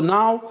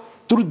now,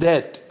 through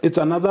that, it's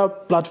another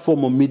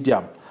platform or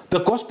medium. The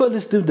gospel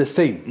is still the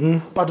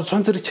same, but it's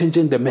only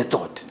changing the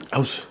method.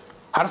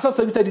 People are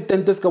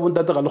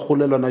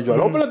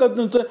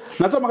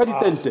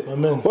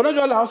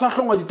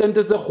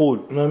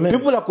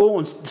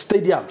going to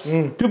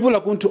stadiums. People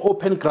are going to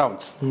open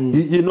grounds.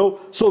 You know,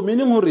 so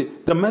meaning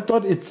the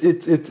method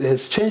it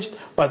has changed,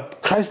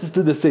 but Christ is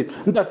still the same.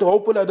 That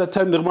open at that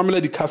time the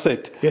mamela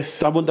cassette.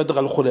 Yes. When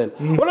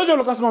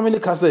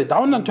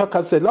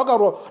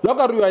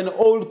you are an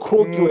old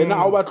crook, you are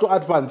now about to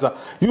advance.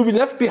 You'll be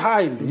left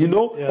behind, you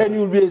know, and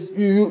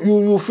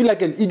you feel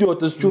like an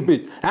idiot or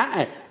stupid.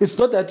 It's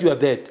not that you are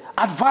dead.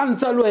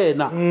 Advance, you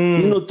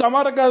know,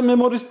 Tamaraka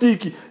memory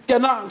stick,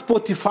 cannot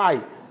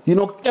Spotify, you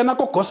know, cannot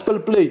go gospel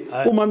play.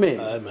 Oh, my man.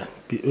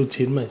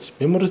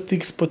 Memory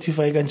stick,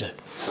 Spotify, ganja.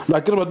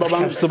 Like what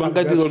Babang Sabanga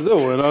or the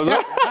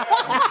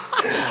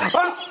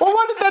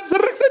what that's the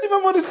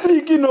memory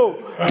stick, you know.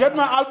 Get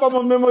my album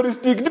on memory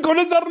stick. The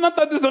colors are not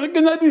that the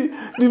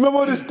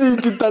memory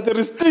stick, that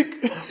the stick.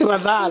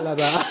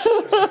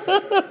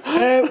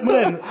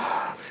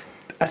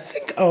 I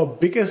think our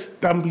biggest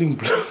stumbling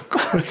block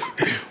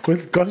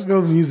with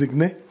gospel music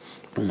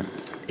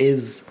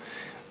is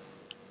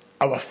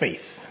our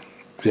faith.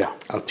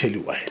 I'll tell you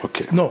why.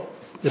 Okay. No,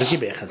 let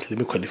me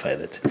qualify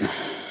that.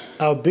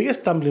 Our biggest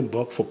stumbling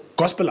block for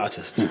gospel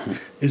artists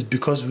is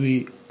because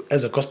we,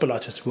 as a gospel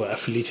artist, we are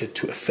affiliated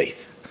to a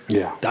faith.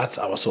 That's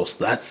our source.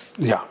 That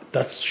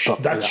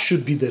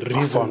should be the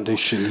reason.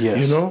 Foundation,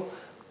 yes. You know?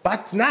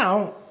 But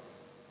now,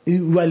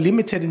 we are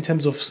limited in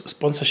terms of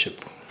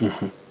sponsorship.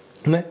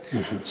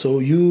 So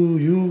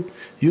you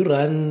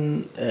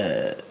run,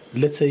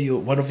 let's say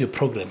one of your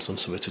programs on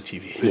Soweto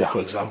TV, for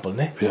example.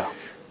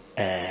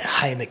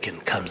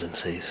 Heineken comes and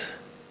says,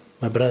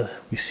 "My brother,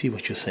 we see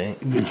what you're saying,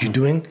 what you're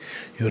doing.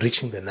 You're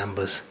reaching the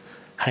numbers.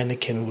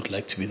 Heineken would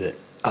like to be the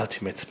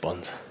ultimate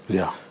sponsor."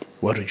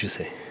 What would you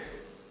say?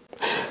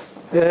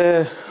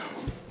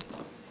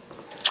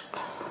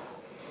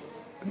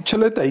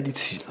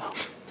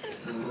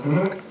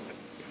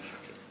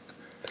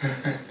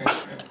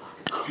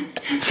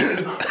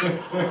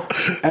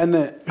 And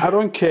I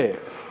don't care.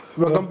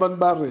 We're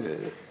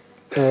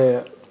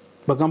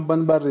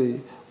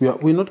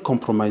not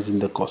compromising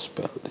the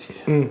gospel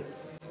here. You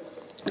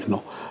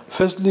know,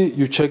 firstly,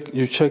 you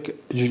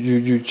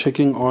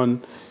checking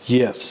on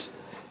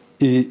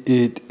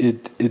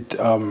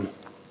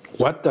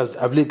what does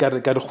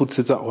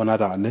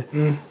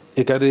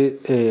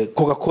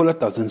Coca-Cola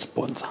doesn't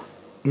sponsor.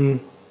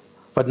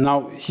 But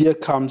now here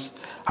comes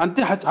this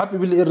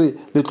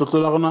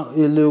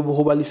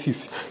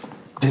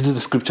is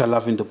the scripture I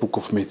love in the book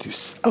of Matthew.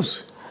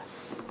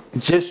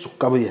 Jesus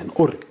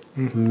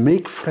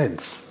make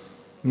friends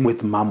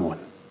with mammon.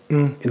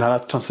 In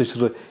another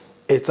translation,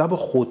 it's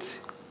about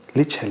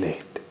le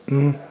chelete.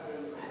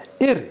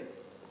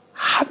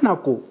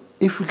 Hanako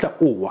if you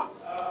owa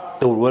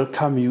they will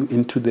welcome you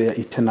into their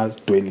eternal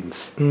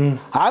dwellings.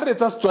 Ha re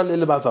tsa setswalle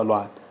le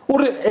bazalwane o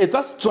re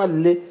etsa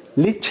setswalle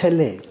le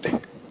tšhelete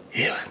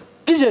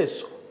ke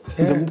Jesu.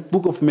 In the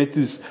book of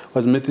Matthew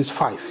was Matthew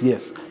 5.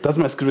 Yes, that's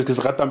my scripture.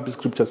 Because rata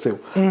scripture say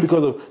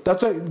because of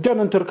that's why John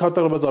and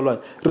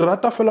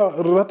rata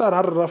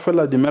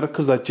fela the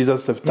miracles that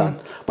Jesus have done.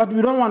 But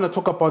we don't want to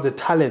talk about the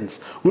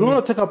talents. We don't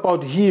want to talk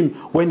about him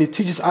when he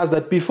teaches us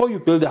that before you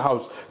build a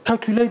house,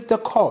 calculate the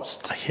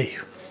cost. I hear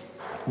you.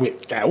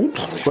 Wait.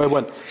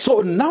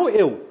 So now,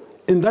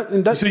 in that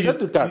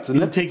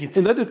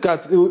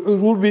regard,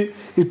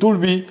 it will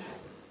be.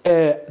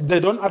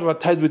 They don't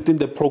advertise within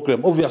the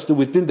program, obviously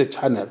within the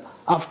channel.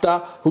 After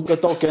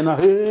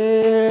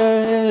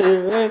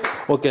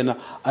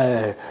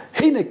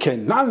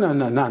Heineken, no.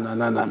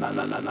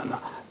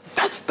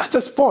 That's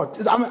a sport.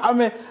 It's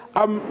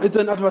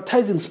an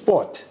advertising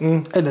sport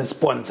and a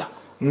sponsor.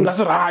 That's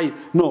right.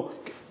 No.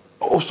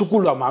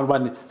 Osukula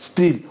malwane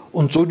still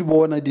untshodi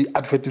bona di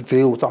advert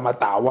tseo tsa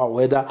matawa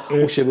whether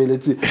o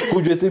shebeletse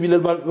go jwetse bile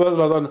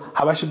bazalwana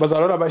ha ba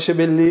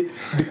shebelle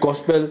the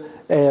gospel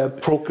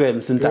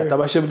programs and that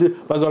ba shebelle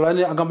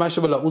bazalwane anga ba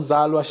shebella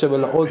uzalo ba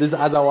shebella all these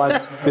other ones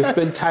they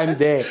spend time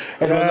there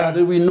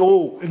and we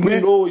know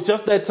it's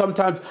just that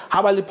sometimes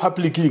habali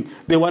publicing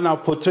they want to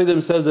portray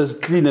themselves as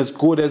clean as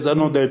good as and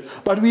all that,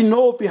 but we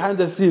know behind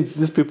the scenes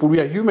these people,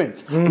 we are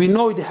humans, we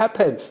know it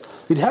happens.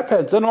 It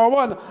happens. And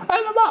I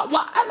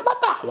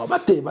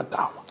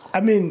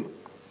mean,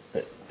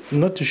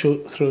 not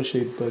to throw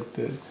shade, but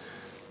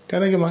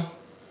can I get my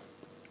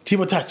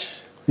Tibo Touch?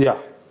 Yeah.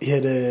 He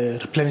had a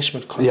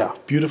replenishment concert. Yeah.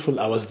 Beautiful.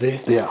 I was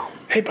there. Yeah.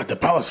 Hey, but the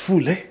bar was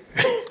full, eh?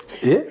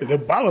 Yeah. The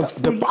bar was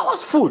full. The bar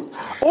was full.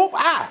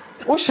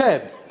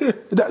 Shab.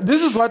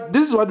 This is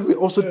what we're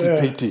also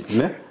debating.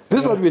 Ne? This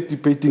is what we're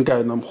debating, guy.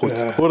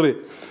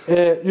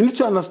 You need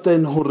to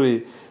understand,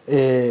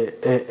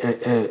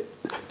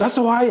 that's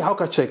why, how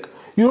can I check?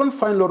 You don't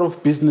find a lot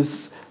of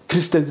business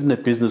Christians in the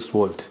business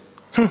world.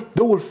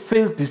 They will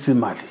fail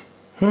decimally.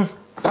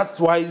 That's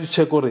why you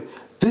check.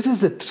 This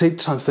is a trade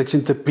transaction,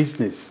 it's a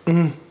business.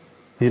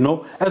 You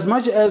know, as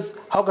much as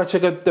how can I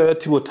check at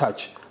Tibo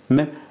Touch?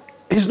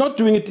 He's not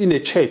doing it in a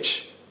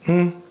church.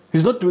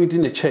 He's not doing it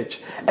in a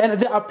church. And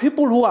there are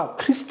people who are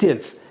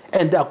Christians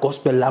and they are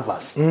gospel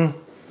lovers.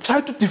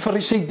 Try to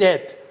differentiate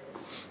that.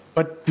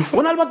 But that's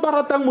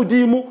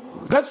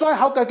why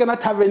how can I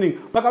taverning?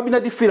 Bakabina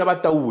di feel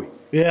about the way.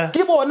 Yeah.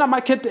 Give on a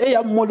market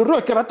a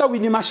molro kerata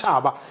winnie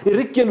mashaba,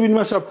 Erikel win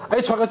mashab, I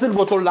swagasil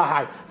bottle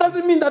lahai.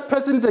 Doesn't mean that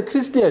person is a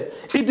Christian.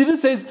 It didn't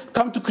say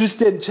come to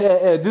Christian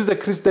this is a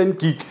Christian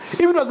gig. If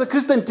it was a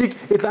Christian gig,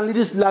 it only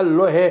just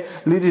lohe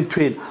leading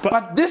train.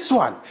 But this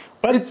one,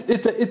 it's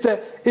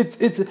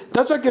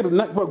that's why go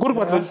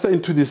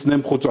into this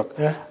name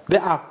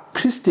there are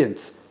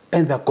Christians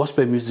and the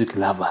gospel music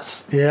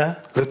lovers. Yeah.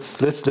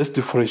 Let's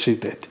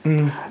differentiate that.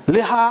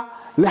 Leha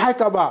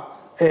kaba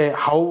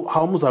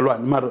how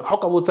muzalwan mar how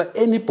kabotsa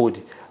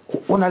anybody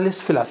ona le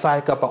sefela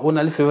sa ka pa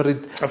ona le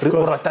favorite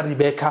o rata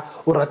Rebecca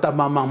o rata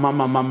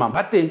mama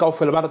ba teng ka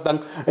ofela ba ratang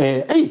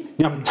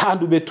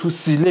nyamthanda be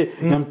thusile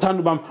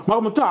nyamthanda ba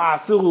mara motho a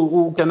se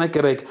o kana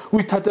kereke o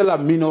ithatela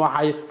mmino wa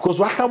hae because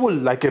wa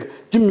hlabolla kere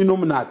ke mmino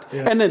monate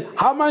and then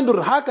how mind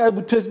or ha ka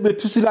be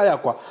thusila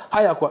yakwa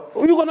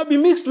you're going to be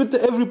mixed with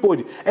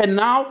everybody, and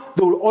now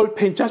they will all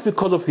paint just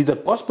because of he's a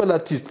gospel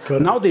artist.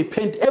 Correct. Now they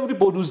paint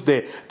everybody who's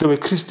there. They were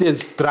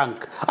Christians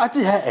drunk.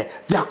 They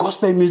are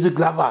gospel music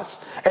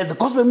lovers, and the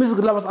gospel music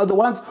lovers are the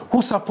ones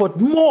who support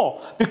more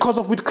because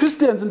of with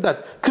Christians and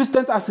that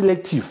Christians are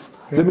selective.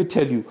 Yeah. Let me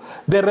tell you,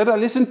 they rather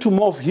listen to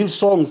more of hill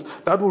songs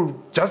that will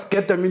just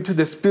get them into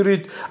the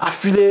spirit. I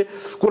feel the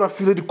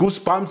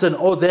goosebumps and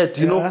all that,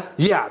 you know.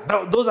 Yeah,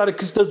 those are the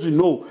Christians we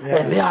know.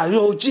 Yeah.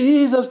 And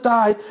Jesus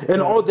died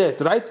and all that,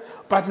 right?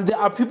 But there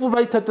are people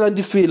right at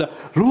the feel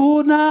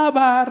Runa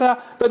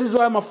Bara. That is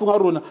why I'm a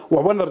Runa.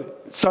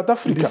 South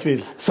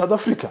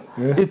Africa.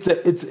 Yeah.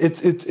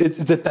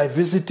 It's a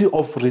diversity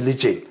of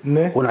religion.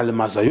 Ona le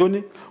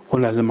Mazayoni,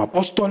 ona le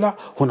Mapostola,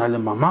 ona le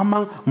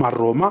Mamang,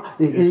 Maroma.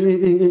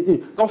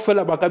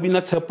 Kaofela ba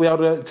kabina tshepo ya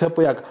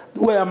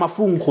o ya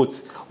mafung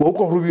khotsi. Wo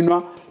go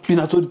rubinwa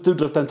pina tso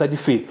tsa di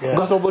feel.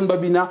 Ka so bona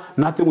babina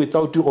nothing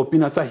without you or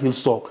pina tsa hill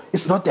song.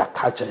 It's not their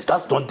culture.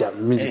 That's not their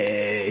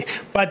music.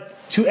 But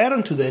to add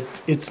on to that,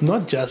 it's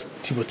not just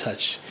Tibo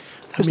Touch.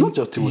 It's not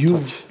just Tibo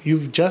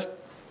Touch.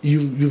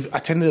 You've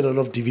attended a lot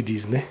of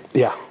DVDs, ne?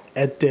 Yeah.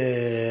 At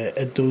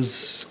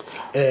those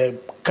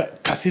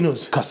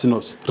casinos.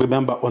 Casinos.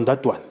 Remember on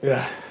that one.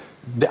 Yeah.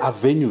 There are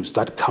venues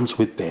that comes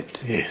with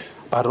that. Yes.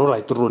 But all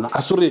right, Rona.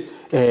 Sorry,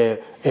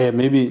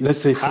 maybe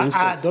let's say for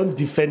instance. Don't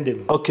defend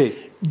them. Okay.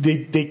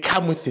 They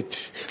come with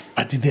it,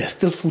 but they are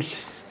still full.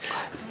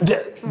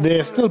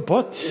 They are still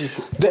bought.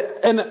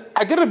 And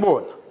I get it,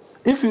 boy.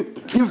 If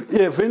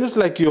venues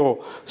like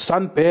your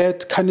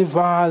Sunbed,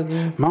 Carnival,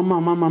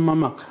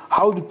 Mama,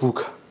 how do you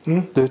book?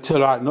 They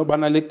tell her no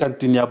banale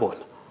cantina bon.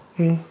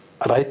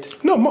 Right?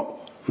 No.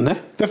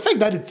 The fact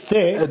that it's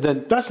there,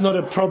 that's not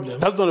a problem.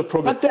 That's not a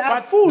problem. But they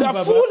are full. They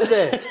are full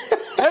there.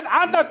 And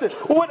under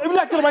when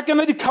like I can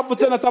the cup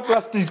with a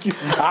plastic.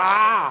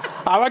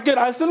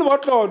 I still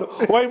want on.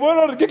 Why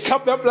won't get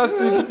cup of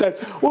plastic that?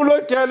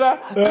 Ulo kela,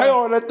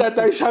 kayo that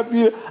I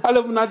shabi,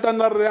 alam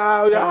natana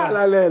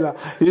lela.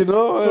 You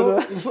know.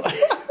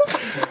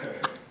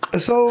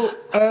 So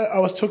I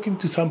was talking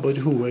to somebody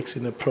who works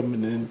in a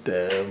prominent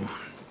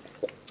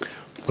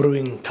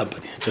brewing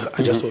company.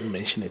 I just won't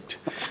mention it.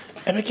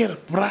 And I get,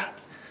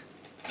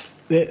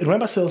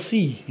 remember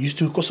CLC used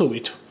to go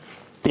Soweto?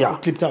 Yeah.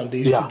 Clip Town. They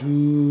used to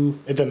do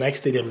at the Nike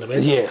Stadium.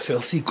 Yes.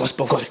 CLC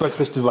Gospel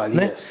Festival.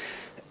 Yes.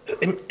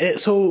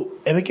 So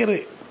I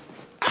get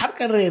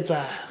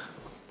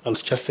I'll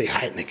just say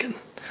Heineken.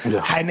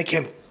 Yeah.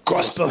 Heineken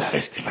Gospel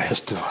Festival.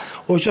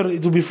 Oh, sure,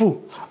 it will be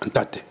full. And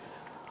that.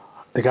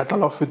 I got a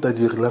lot of it that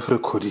you left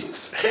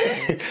recordings.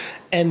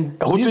 And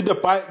who did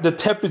the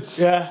tap? It's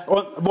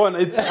on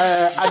it's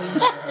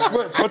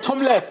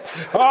bottomless.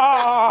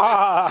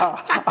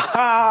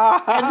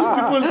 And these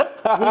people,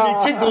 will they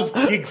take those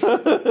gigs?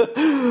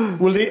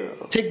 Will they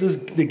take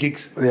the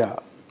gigs? Yeah.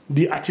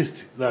 The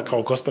artists, like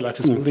our gospel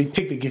artists, will they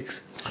take the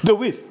gigs? They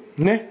will.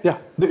 Ne? Yeah,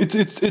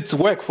 it's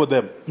work for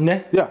them.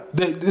 Ne? Yeah,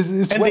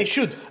 they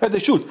should. And they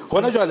should.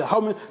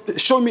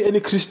 Show me any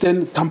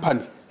Christian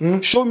company.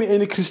 Show me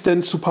any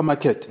Christian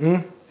supermarket.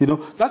 You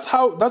know, that's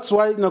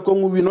why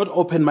we're not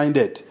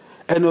open-minded.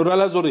 And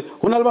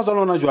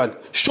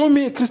show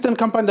me a Christian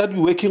company that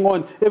you're working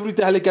on.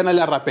 Everything's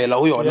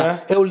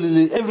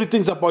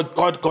about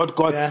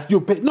God. Yeah.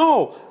 You pay.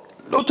 No.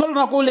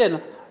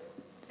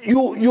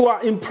 You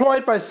are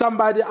employed by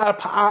somebody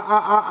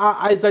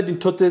either in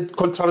total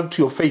contrary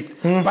to your faith,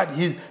 but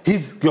he's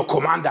your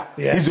commander.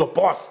 Yes. He's your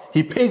boss.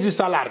 He pays you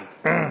salary.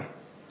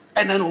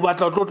 And then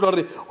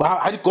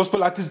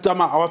gospel artists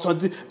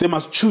they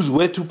must choose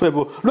where to pay.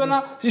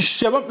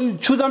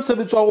 Choose them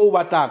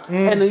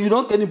and you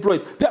don't get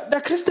employed. There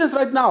are Christians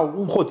right now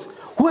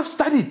who have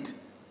studied,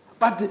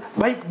 but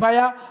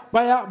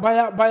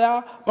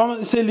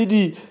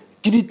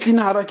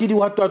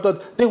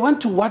they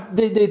went to what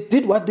they did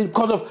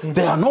because of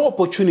there are no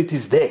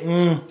opportunities there.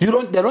 They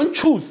don't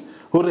choose.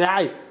 How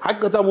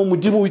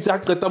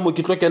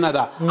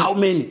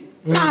many?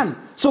 None.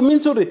 So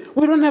means we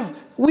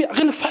are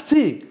really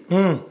fatigued.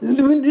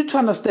 We need to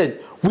understand.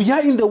 We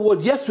are in the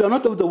world. Yes, we are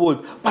not of the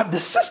world, but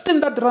the system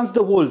that runs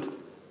the world,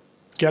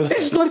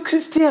 it's not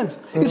Christians.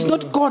 It's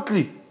not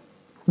godly.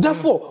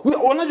 Therefore, we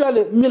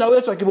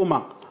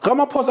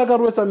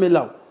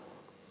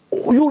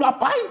you will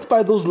abide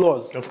by those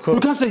laws. Of course.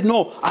 You can't say,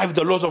 no, I have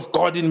the laws of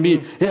God in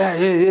me. Yeah.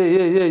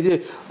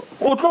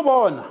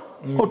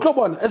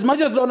 As much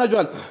as Lona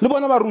Joel,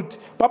 Libona Marut,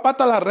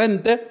 Papatala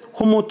Rente,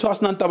 Homotas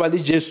Nantabali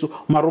Jesu,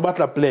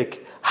 Marubatla Black,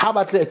 how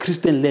about a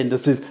Christian land that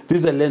says this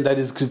is a land that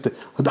is Christian?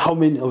 How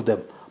many of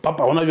them?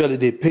 Papa Onajual,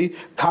 they pay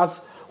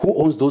cars. Who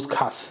owns those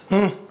cars?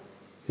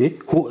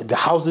 The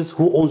houses,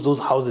 who owns those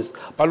houses?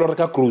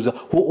 Paloraka Cruiser,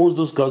 who owns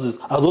those houses?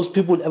 Are those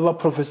people ever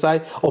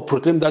prophesy or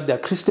proclaim that they are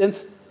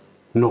Christians?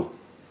 No.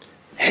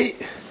 Hey,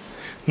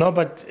 no,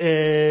 but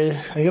I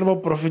hear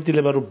about prophet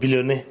about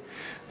billionaire.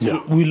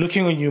 Yeah. We're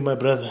looking on you, my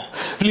brother.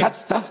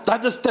 That's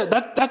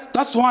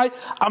why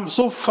I'm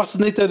so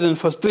fascinated and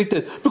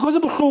frustrated because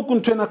we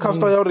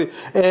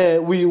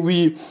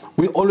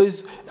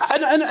always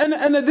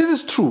and this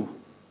is true.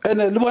 And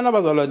they will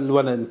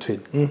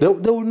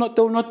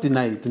not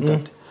deny it. They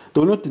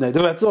will not deny it.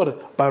 That's all.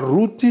 But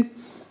Ruti,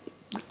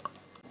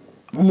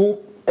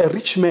 a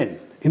rich man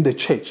in the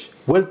church,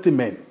 wealthy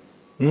man,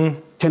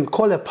 can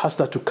call a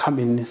pastor to come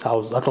in his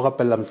house. Because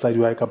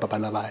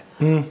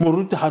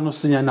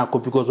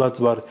what's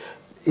about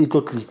it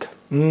click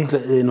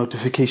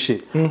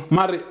notification.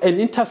 Mari an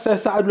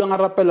intercessor adulanga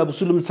rapela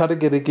busulum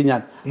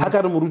tsarekerekenyana.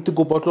 Akare muruti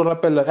go botlo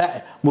rapela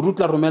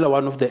murutla romela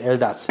one of the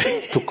elders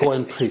to go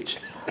and preach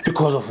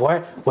because of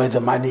where the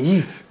money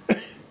is.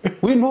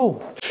 We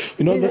know.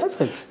 You know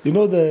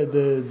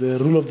the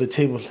rule of the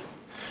table.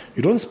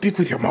 You don't speak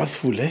with your mouth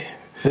full, eh?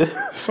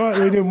 So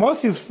when your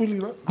mouth is full,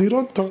 you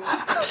don't talk.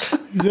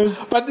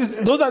 But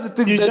those are the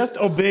things you just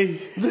obey.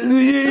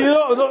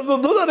 Those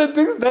are the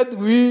things that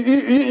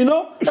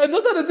and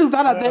those are the things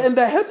that are there and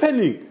they're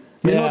happening.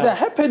 They're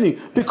happening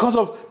because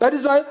of that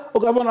is why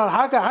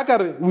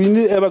we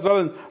need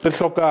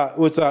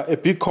a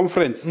big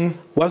conference.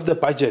 What's the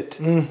budget?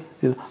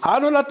 I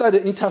don't know that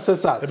the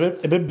intercessors.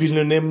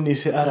 Billionaire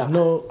Mnisi.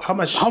 No, how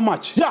much? How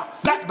much? Yeah,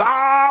 that's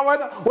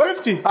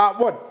 50.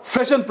 What?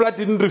 Flesh and blood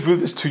didn't reveal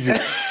this to you,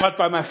 but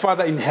by my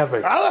Father in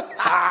heaven.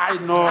 I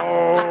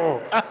know.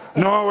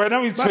 No, when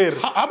I fair.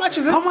 How much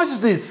is it? How much is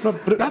this? No,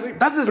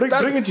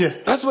 bring it here.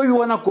 That's where we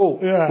wanna go.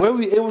 Yeah. Where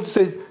we able to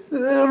say.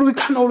 We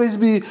can't always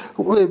be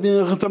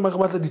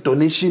the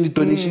donation.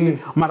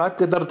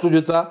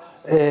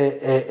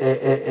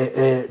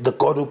 The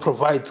God who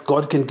provides,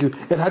 God can give.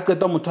 I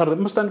get an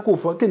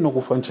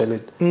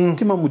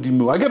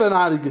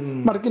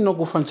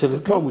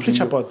don't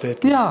preach about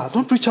that. Yeah,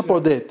 don't preach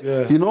about that.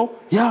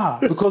 Yeah.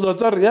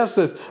 Because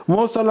says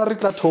more salary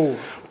at home.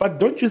 But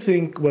don't you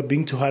think we're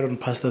being too hard on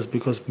pastors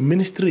because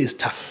ministry is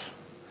tough,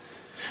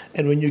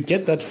 and when you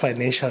get that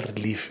financial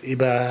relief,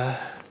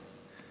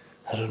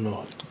 I don't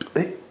know.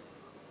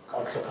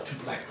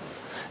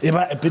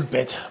 A bit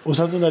better. Or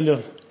something like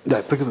that. Yeah,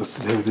 I think it's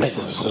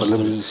this one. Let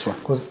me use this one.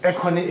 Because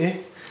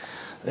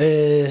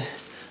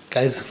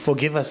guys,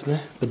 forgive us, ne?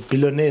 The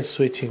billionaire is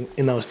sweating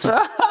in our studio.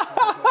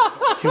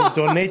 He'll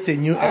donate a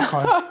new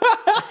aircon.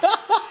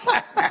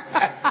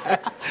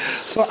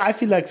 So I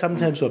feel like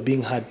sometimes we're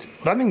being hard.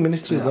 Running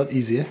ministry is not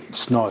easy.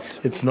 It's not.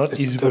 It's not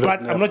easy.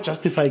 But I'm not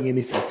justifying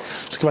anything.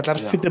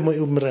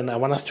 I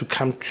want us to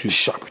come to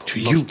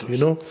you, you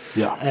know?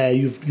 Yeah.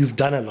 You've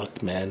done a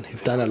lot, man.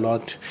 You've done a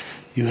lot.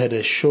 You had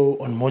a show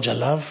on Moja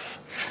Love.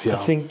 Yeah. I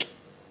think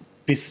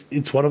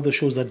it's one of the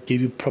shows that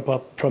gave you proper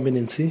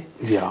prominency.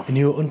 Yeah. And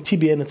you were on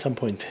TBN at some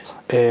point.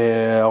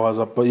 I was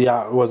up.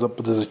 Yeah, I was up.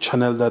 There's a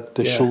channel that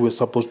the show was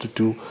supposed to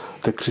do,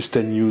 the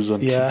Christian news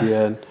on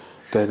TBN.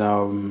 Then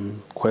I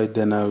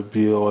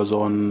was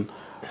on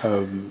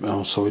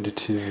Soweto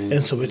TV.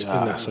 And Soweto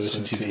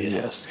TV.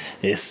 Yes.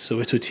 Yes,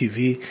 Soweto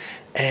TV.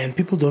 And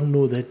people don't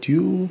know that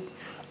you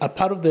are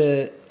part of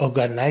the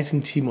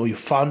organizing team or you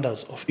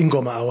founders of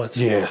Ingoma Awards.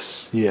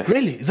 Yes.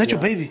 Really? Is that your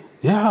baby?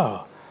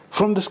 Yeah.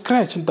 From the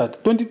scratch, in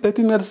that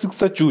 2013,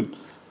 6th of June.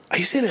 Are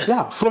you serious?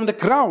 Yeah, from the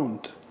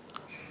ground.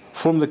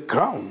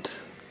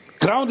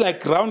 Ground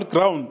like ground.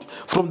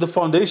 From the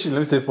foundation, let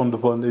me say from the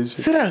foundation.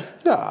 Serious?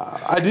 Yeah,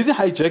 I didn't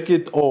hijack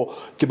it or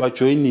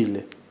join.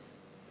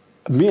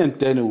 Me and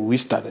then we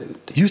started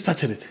it. You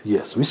started it?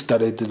 Yes, we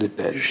started it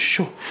then.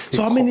 Sure.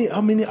 So how many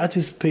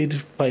artists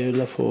paid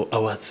Payola for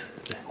awards?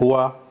 Who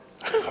are?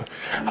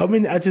 How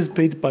many artists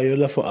paid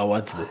Payola for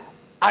awards there?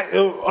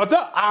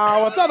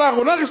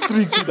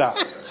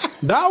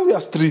 Now we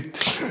are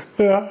strict.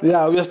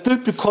 Yeah, we are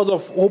strict because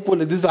of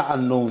these are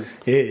unknown.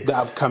 Yes. They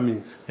are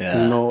upcoming.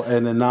 Yeah. You know,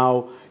 and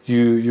now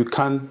you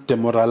can't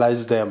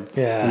demoralize them.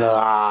 Yeah. You know,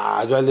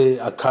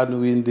 actually I can't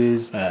win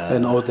this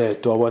and all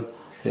that.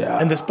 Yeah.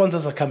 And the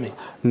sponsors are coming?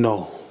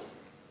 No.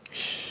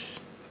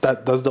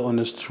 That's the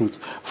honest truth.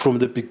 From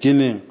the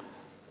beginning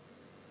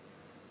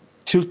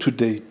till to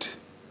date,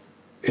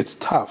 it's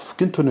tough.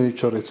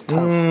 It's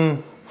tough.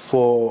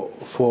 For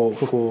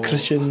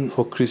Christian,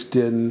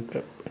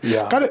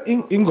 yeah.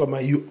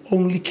 Ingoma, you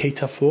only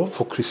cater for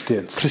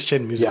Christians,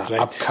 Christian music, yeah, right?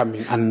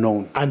 Upcoming,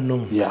 unknown,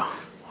 Oh, yeah.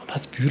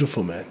 that's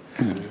beautiful, man.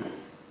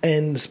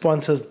 And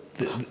sponsors?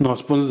 No,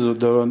 sponsors.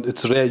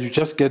 It's rare. You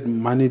just get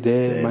money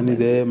there, money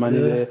there,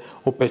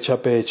 or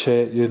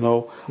pecha, you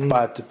know.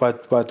 But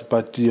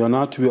you're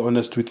not. To be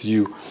honest with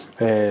you,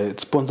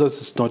 sponsors.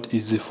 It's not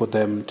easy for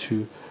them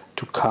to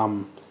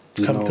come.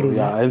 Come through.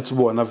 Yeah, and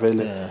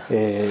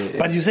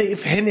but you say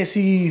if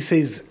Hennessy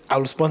says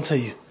I'll sponsor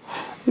you,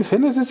 if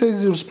Hennessy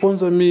says you'll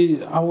sponsor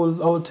me, I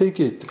will take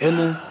it,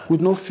 and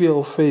with no fear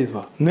or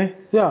favor. Ne?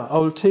 Yeah,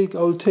 I'll take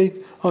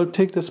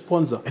the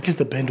sponsor. At least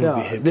the band will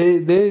be happy. They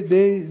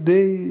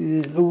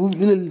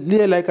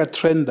like a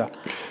trender.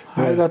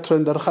 I got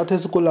trender.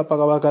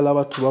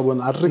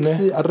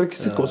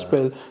 Arexi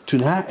gospel to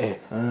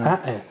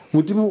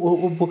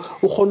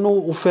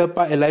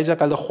Elijah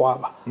a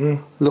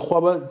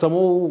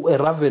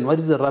raven. What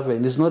is a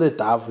raven? It's not a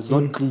dove, it's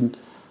not clean,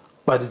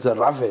 but it's a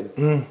raven.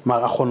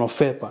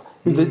 Fepa.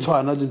 In the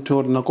China, in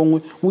Torna,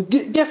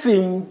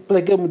 geffing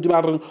like a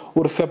mudibar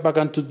or fepa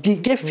can to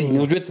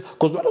geffing,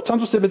 because what time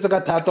to say it's a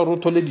tata or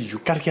toledo.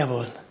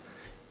 Karkiabon.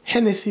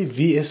 Hennessy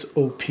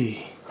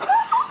VSOP.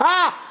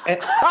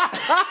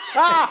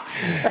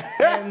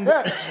 and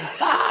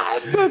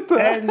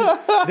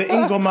the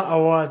Ingoma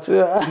Awards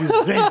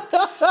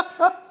presents.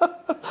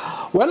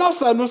 When I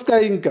was no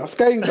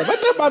Skyinga,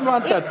 but the man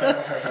wanted.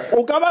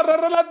 Okaba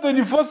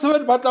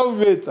 24/7, but I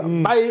wait.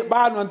 By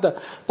Bananta.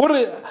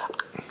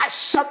 I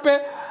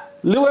shape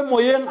Lewe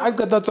Moyen, I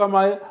got that on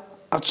my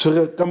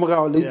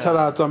camera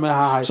later.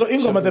 So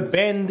Ingoma, the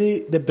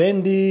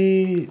band,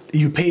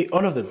 you pay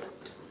all of them.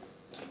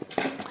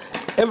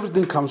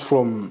 Everything comes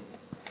from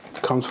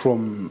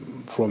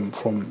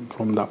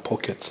their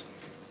pockets.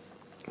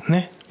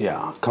 Ne?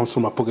 Yeah, comes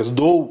from our pockets.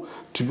 Though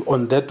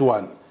on that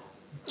one,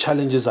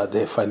 challenges are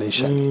there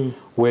financially,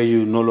 where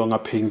you're no longer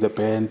paying the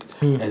band,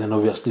 and then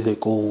obviously they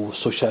go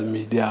social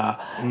media.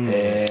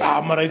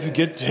 But if you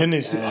get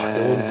Hennessy,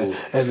 they won't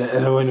go.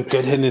 And when you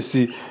get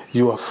Hennessy,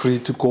 you are free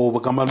to go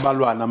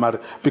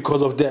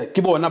because of that.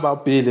 Keep on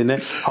about paying,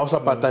 house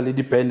apartment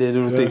dependent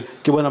and everything.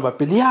 Keep on about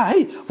paying. Yeah,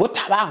 hey, what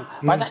Thabang?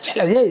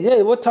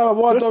 Yeah, what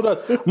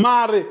Thabang?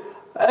 Mare.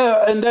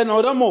 And then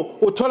Odamo,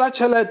 Utola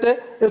Chalete,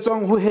 it's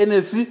on who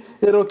Hennessy,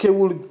 okay,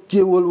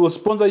 will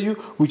sponsor you.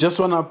 We just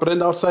want to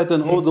brand outside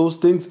and all those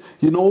things.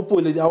 You know,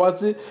 what la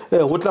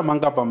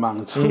mangapa mang,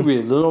 it's free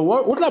will.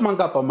 What la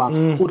mangapa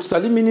mang, what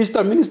Sali minister,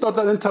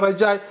 and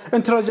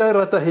Tarajai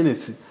Rata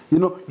Hennessy. You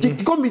know,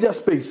 go media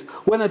space.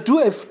 When I do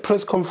a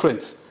press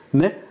conference,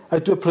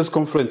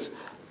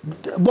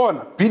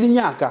 Bona,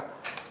 Bilinyaka,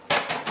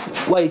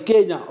 why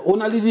Kenya,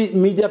 only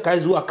media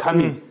guys who are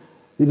coming,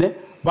 you know,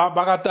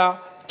 Babagata.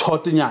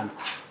 Totinyan.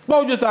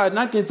 But just I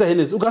can't say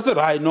Hennessy. You can say,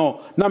 I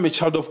know, I'm a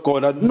child of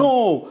God.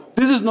 No,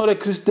 this is not a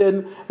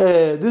Christian.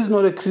 This is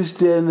not a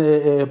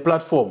Christian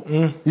platform.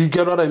 You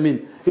get what I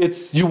mean?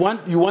 It's you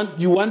want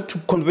to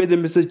convey the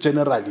message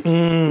generally.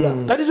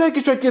 Yeah. That is why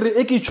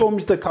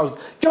Mr. Cows.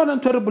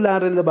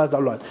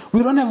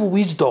 We don't have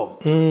wisdom.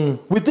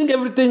 We think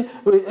everything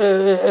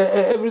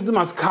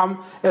must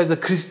come as a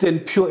Christian,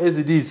 pure as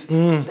it is.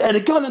 And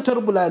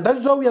that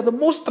is why we are the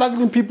most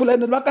struggling people,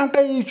 and we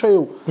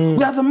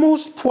are the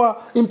most poor,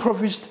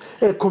 impoverished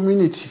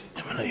community.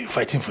 Are you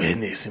fighting for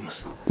Hennessy?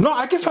 No,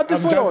 I can't fight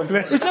for you.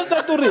 It's just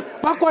that because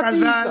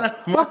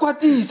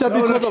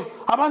of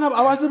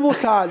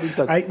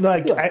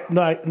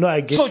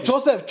I get so you.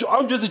 Joseph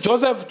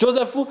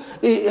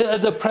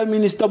as a prime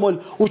minister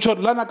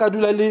uchorlana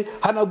kadula le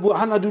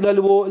hana dula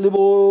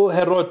lebo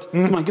Herod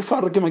ke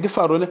faro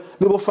le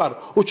bo faro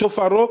ucho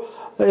faro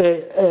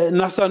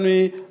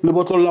nasanwi le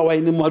botolo la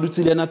wine mo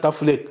adutsi le na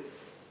tafulek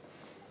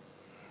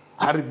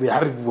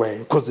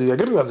because he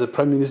was a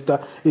prime minister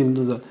in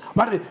the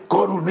but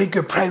God will make you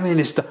a prime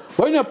minister.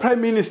 When you're a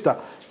prime minister,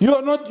 you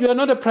are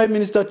not a prime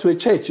minister to a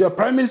church. You are a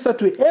prime minister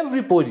to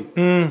everybody.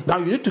 Now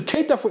you need to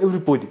cater for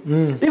everybody.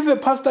 If a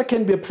pastor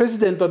can be a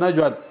president on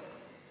Najwal,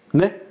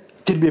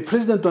 can be a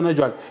president on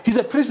Najwal, he's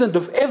a president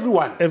of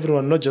everyone.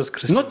 Everyone, not just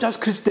Christians. Not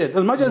just Christian.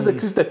 As much as a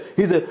Christian,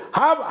 he's a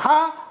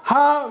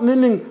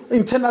meaning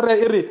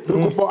itinerary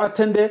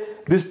attend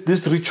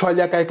this ritual.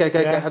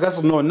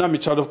 No, I'm a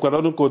child of God.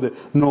 I don't go there.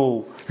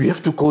 No, you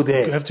have to go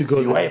there. You have to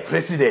go. You are a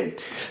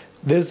president.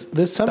 There's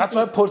something. That's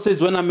why Paul says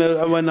when I'm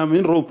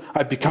in Rome,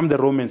 I become the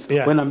Romans.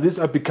 Yeah. When I'm this,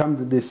 I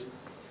become this.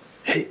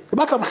 Hey,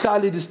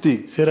 this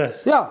thing.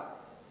 serious? Yeah.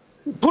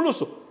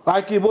 Puluso.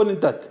 I keep on in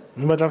that.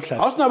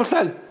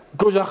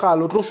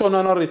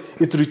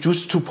 It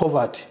reduced to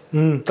poverty.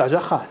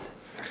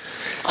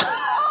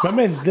 My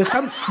man,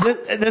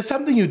 there's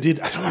something you did.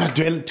 I don't want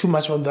to dwell too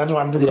much on that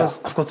one because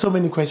I've got so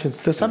many questions.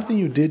 There's something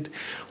you did.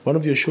 One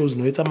of your shows,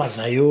 Noeta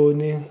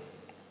Mazayoni.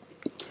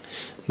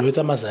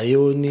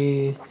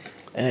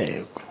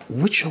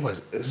 Which show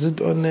was? Is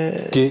it on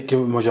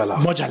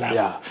Moja?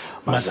 Yeah.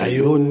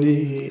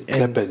 Mazayoni,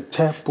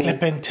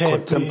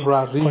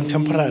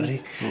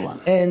 Contemporary.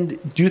 And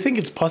do you think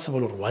it's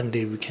possible, or one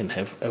day we can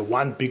have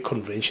one big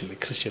convention, a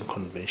Christian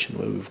convention,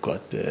 where we've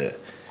got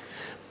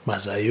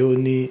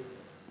Mazayoni,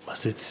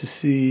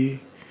 Masetsisi,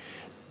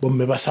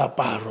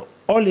 Bombebasaparo,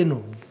 all in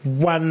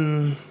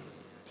one?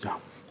 Yeah.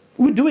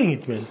 We're doing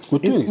it, man.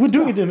 We're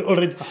doing it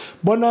already.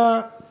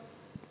 Bona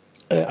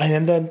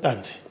Ayanda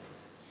Tanzi.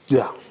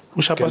 Yeah.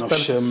 So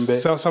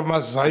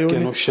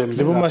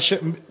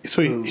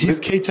he's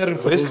catering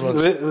for those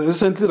ones.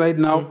 Recently, right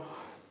now,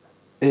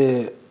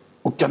 Correct.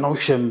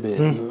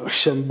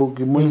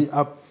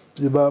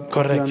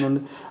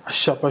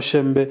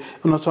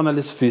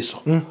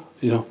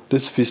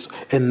 This feast.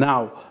 And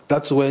now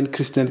that's when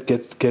Christians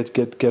get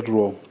it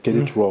wrong.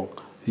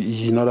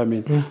 You know what I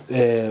mean?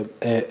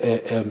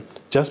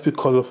 Just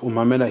because of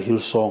Umamena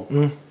Hill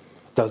song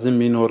doesn't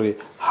mean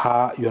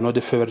you're not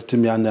the favorite to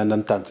me and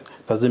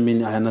doesn't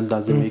mean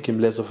doesn't make him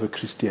less of a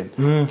Christian.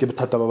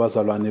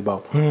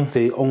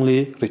 They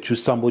only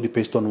choose somebody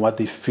based on what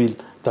they feel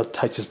that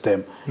touches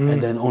them,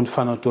 and then only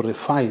find out to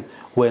refine.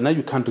 Where now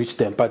you can't reach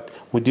them, but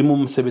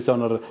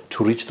to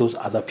reach those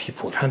other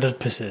people.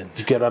 100%.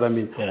 You get what I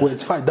mean? Yeah. Well,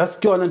 it's fine. That's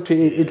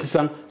it's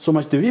so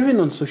much. Even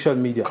on social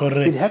media,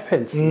 correct. It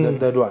happens.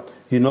 That one,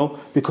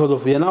 because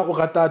of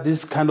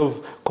this kind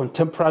of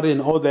contemporary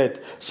and all that.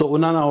 So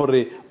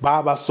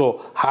Baba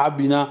so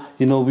Habina,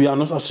 we are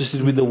not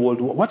associated with the world.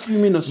 What do you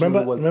mean associated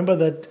with the world? Remember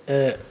that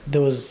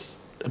there was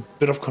a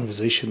bit of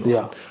conversation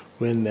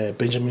when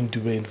Benjamin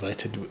Dube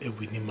invited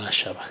Winnie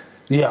Mashaba.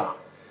 Yeah.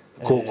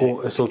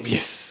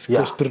 Yes,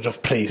 Spirit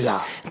of Praise.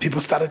 Yeah.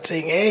 People started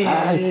saying, hey.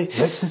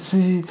 Let's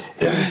see.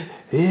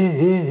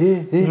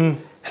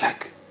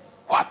 Like,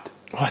 what?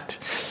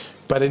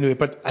 But anyway,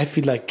 I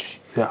feel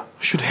like we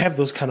should have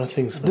those kind of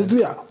things.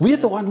 We are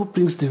the one who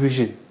brings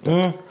division.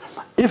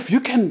 If you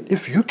can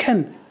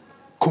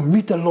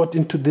commit a lot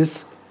into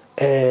this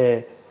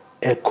a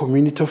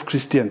community of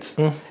Christians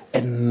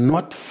and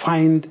not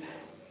find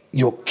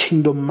your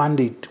kingdom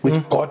mandate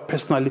with God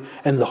personally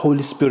and the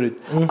Holy Spirit,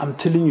 I'm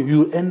telling you,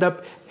 you'll end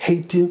up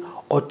hating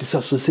or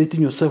disassociating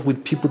yourself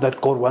with people that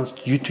God wants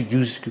you to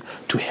use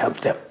to help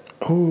them.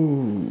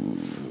 Ooh.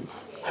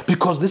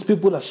 Because these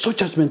people are so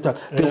judgmental.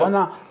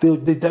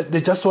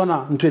 They just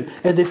wanna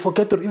and they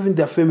forget that even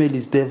their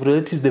families, they have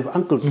relatives, they have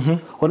uncles.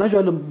 Must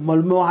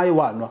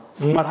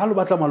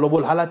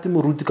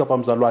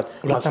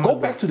go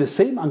back to the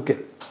same uncle.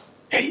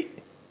 Hey,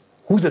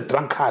 who's a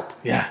drunkard.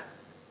 Yeah.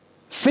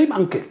 Same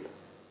uncle.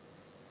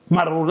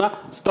 Maruna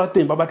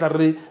starting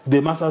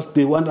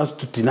they want us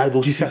to deny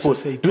those people,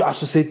 to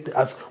associate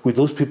us with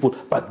those people,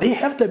 but they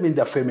have them in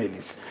their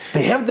families.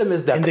 They have them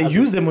as their cousins. They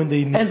use them when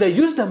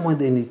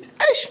they need.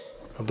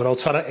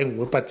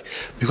 But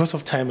because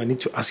of time, I need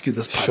to ask you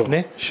this part.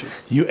 Sure.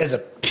 You as a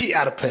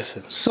PR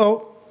person.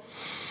 So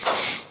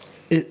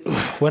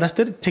when I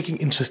started taking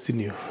interest in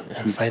you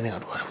and finding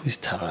out who is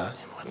Thabang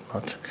and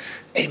whatnot,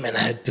 hey man, I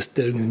had just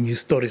new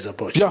stories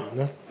about you.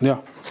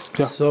 Yeah.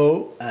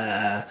 So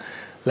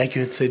like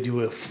you had said, you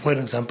were, for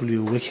example,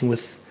 you were working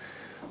with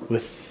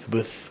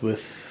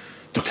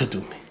Dr.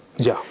 Dumi.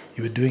 Yeah.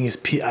 You were doing his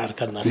PR,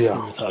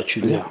 nothing without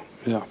you there.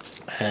 Yeah.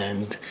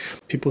 And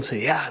people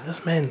say, yeah,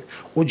 this man,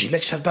 Oji,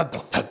 let's shut that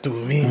Dr.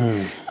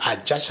 Dumi. I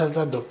just shut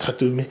that Dr.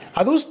 Dumi.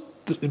 Are those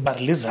and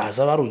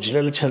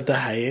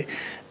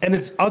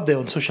it's out there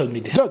on social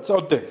media? Yeah, it's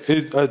out there.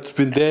 It's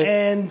been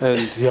there. And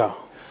yeah.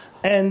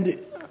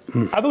 And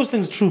are those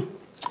things true?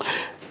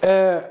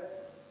 I'm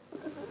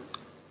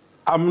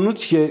not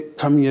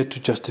coming here to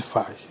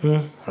justify,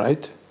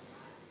 right?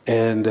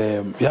 And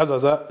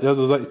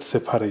Yazaza, it's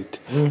separate.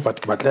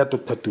 But let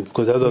Dr. Do,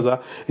 because Yazaza,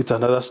 it's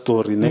another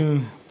story.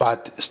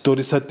 But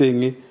story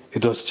setting,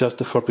 it was just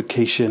a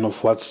fabrication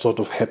of what sort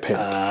of happened.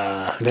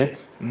 Okay.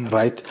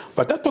 Right?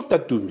 But that Dr.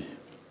 Dumi,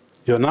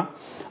 you know,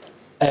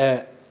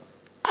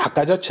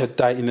 Akaja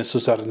Cheta in a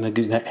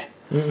society.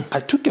 I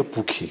took a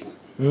booking.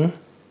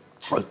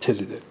 I'll tell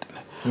you that.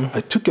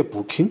 I took a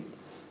booking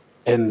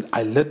and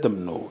I let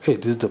them know, hey,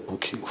 this is the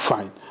booking.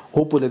 Fine.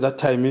 Hopefully at that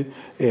time,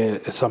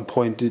 at some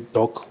point, the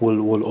doc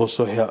will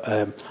also help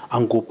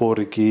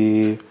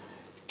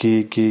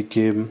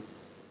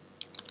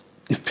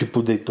if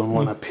people they don't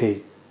want to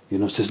pay. You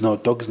know, says no,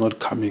 dog is not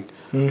coming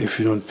if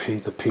you don't pay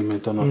the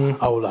payment or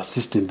not. I will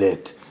assist in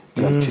that.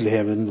 Until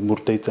heaven,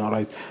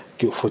 right,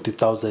 give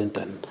 40,000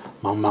 and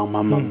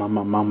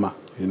mama.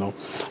 You know,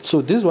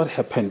 so this is what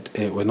happened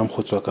when I'm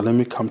Khotswaka. Let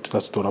me come to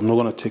that story. I'm not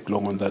going to take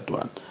long on that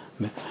one.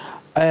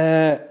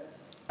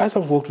 As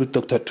I've worked with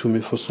Dr.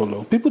 Tumi for so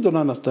long, people don't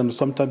understand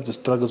sometimes the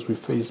struggles we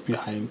face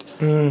behind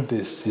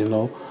this. You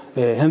know,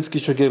 hence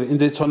in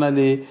the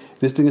tonally,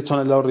 this thing is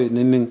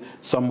tonally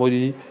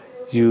somebody.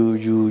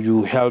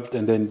 You helped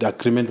and then the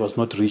agreement was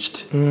not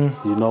reached, you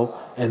know,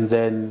 and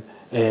then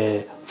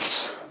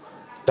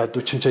that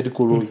to change the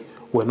color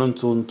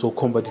went on to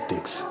combat the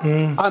tax.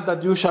 And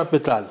that you sharp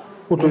metal.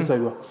 No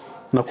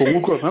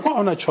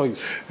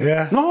choice.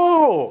 Yeah.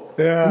 No.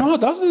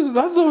 That's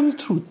the only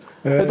truth.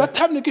 At that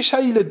time, they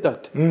shared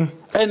that,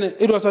 and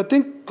it was I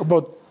think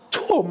about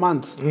 2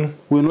 months we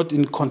were not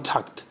in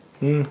contact.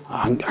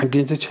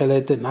 Against each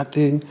other,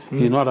 nothing.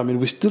 You know what I mean?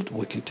 We're still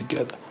working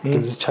together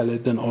against each other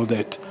and all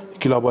that.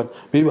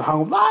 Maybe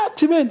hang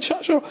Timen,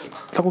 sure.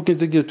 Like we can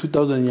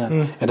 2,000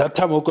 yen. And that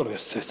time I got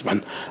assessed,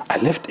 man. I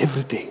left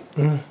everything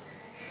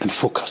and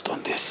focused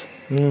on this.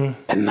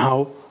 And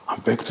now I'm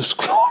back to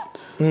school.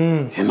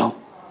 You know,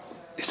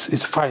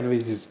 it's fine.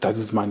 That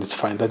is mine. It's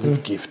fine. That is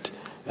gift.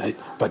 Right?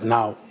 But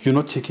now you're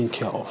not taken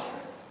care of.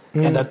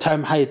 And that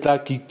time I had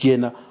like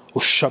again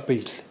or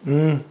shopping.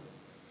 I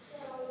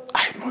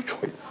had no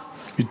choice.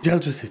 You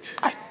dealt with it.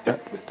 I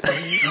dealt with it.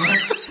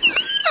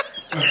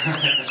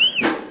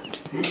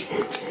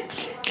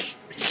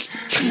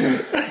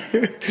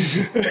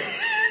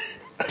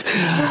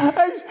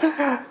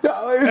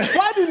 It's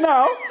funny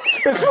now.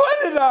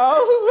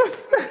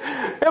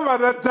 Ever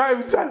that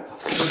time, John.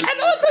 I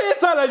don't say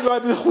it's all like you are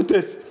the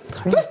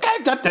this guy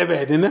got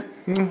David, you know?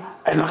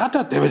 And I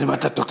got David,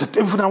 but Dr.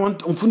 If I want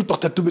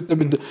Dr. to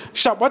be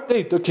sharp, what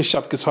they took a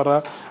sharp kiss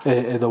for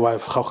the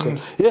wife.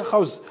 Yeah,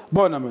 house,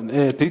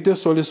 Bonaman, Tita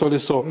Soli so,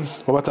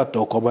 what I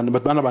talk about,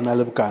 but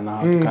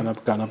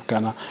Banabana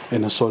Gana,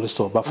 and a soli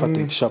so, Buffer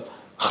take sharp,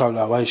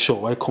 how I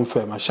show, I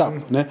confirm a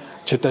sharp, ne?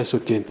 Cheta is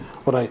okay.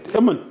 All right,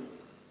 Eman.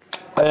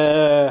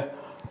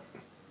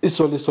 It's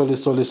solely,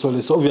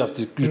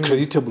 obviously, you're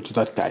creditable to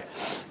that guy.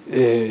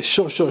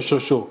 Sure.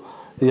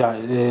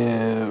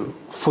 Yeah,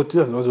 40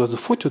 was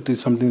 40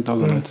 something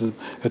thousand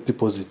at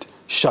deposit.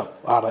 Sharp,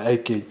 I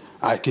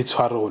get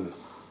Faron.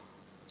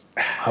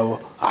 I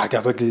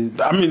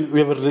mean, we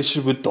have a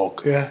relationship with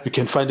dog. Yeah. You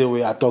can find a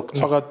way I talk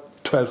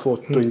 12 or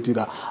 20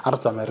 that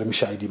at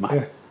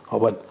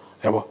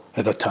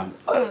that time.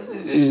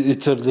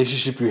 It's a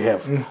relationship you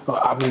have.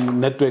 I mean,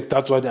 network,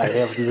 that's what I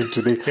have even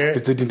today.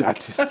 It's an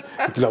artist.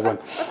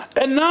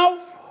 And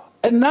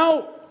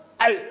now,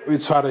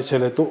 it's far as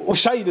oh,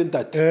 shy than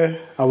that.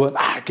 I went,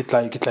 get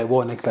like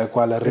one, like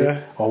quality.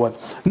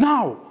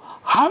 Now,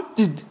 how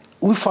did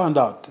we find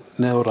out,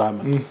 Neo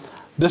Raman?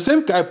 The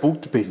same guy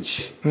booked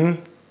Benji.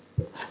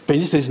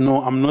 Benji says,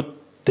 no, I'm not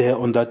there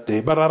on that day.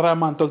 But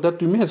Raman talked that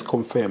to me has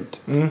confirmed.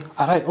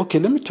 All right, okay,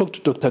 let me talk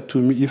to Dr.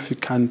 Tumi if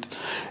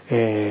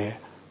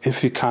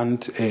you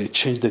can't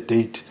change the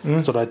date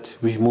so that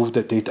we move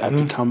the date. I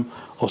become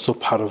also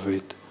part of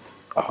it.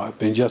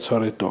 Benji,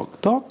 sorry,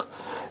 Doc.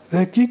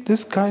 The gig,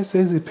 this guy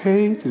says he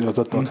paid. He was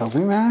a talker.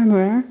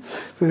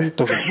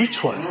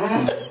 Which one?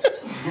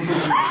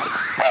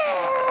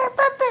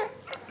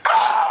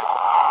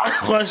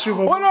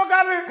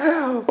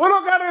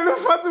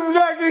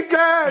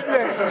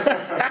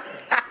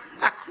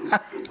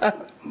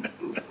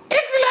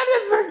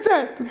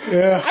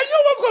 Yeah. I knew I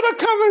was going to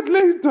come it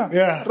later.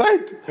 Yeah.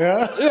 Right?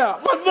 Yeah.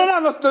 But don't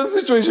understand the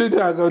situation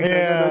there. At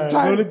that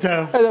time. And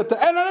at that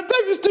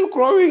time, you're still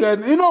growing.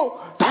 And, you know,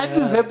 that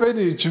is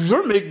happening. You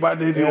don't make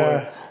money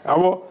anymore.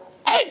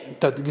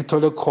 That get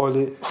a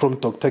call from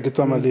Dr.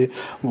 Gitamale,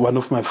 one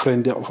of my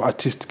friends of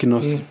artist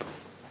Kinosip.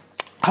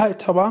 Hi,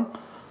 Thabang.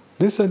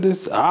 This and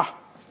this.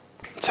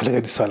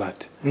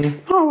 Salad. No,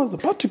 I was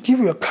about to give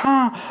you a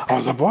car. I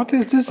was about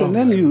this, and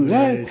then you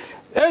ain't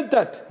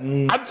that.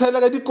 I tell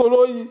like the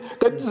coloi,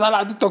 get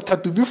salad doctor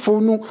to be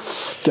phone,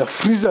 get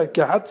freezer,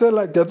 get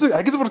hatela,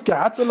 I get what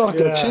hatela,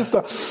 get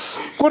chester.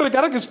 Corre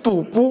cara que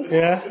stupo.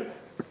 Yeah.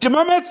 Que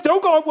mamet, que o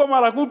go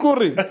mara ku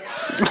corre.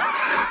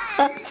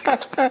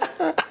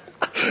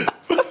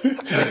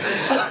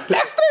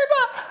 Next thing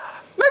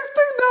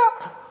da.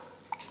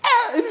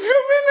 In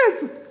few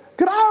minutes.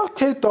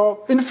 Okay,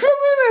 dog. In few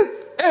minutes.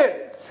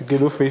 Hey,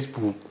 get on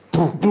Facebook.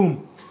 Boom,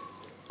 boom.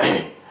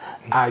 Hey,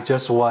 I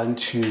just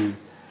want you.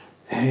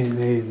 Hey.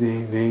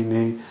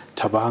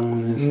 Thabang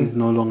Mnisi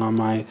no longer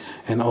mine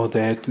and all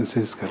that. And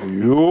says,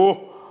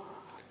 yo,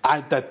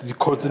 I that the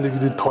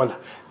constantly taller.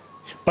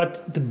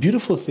 But the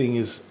beautiful thing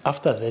is,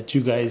 after that,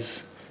 you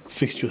guys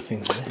fixed your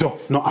things.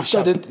 No,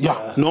 after that,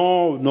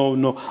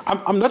 no.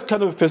 I'm that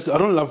kind of person. I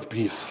don't love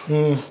beef.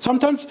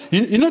 Sometimes,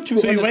 you know, to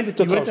be honest,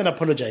 you went and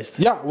apologized.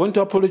 Yeah, went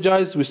to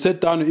apologize. We sat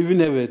down, even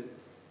have a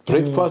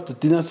breakfast,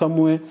 dinner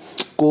somewhere,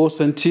 go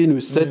canteen.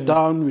 We sat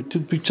down, we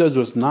took pictures. It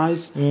was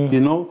nice. You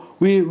know,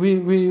 we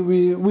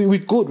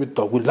good with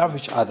dog. We love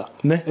each other,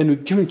 and we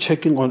keep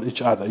checking on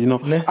each other. You know,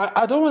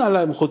 I don't want to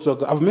lie,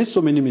 Mkhotso. I've made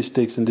so many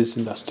mistakes in this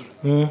industry.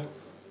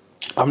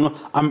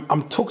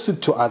 I'm toxic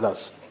to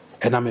others.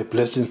 And I'm a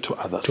blessing to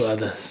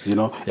others. You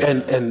know,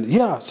 and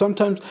yeah,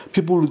 sometimes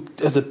people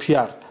as a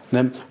PR,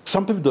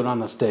 some people don't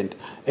understand.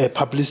 A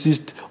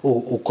publicist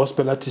or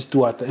gospel artist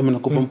okay,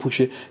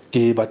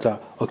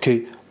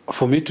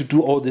 for me to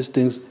do all these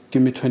things,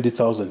 give me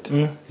 20,000.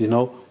 You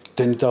know,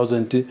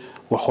 10,000.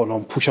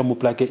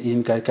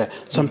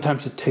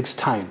 Sometimes it takes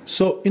time.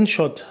 So in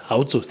short,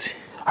 how to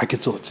I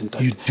get thoughts in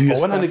time. You do your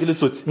stuff.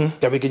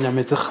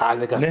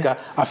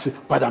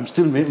 But I'm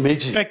still magic. The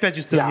fact that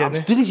you're still here, I'm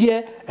still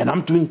here and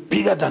I'm doing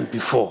bigger than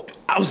before.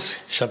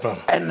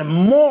 And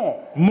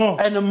more.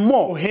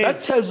 Oh, hey.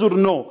 That tells you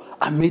no,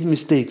 I made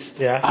mistakes.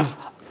 Yeah.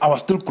 I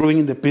was still growing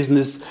in the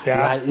business.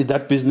 In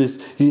that business.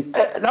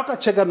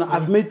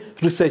 I've made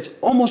research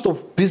almost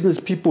of business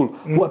people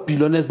who are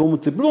billionaires.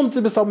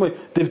 Somewhere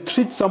they've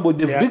treated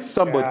somebody, they've reached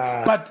somebody.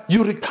 But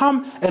you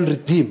come and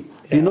redeem.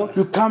 You know,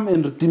 you come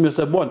and redeem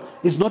yourself. One,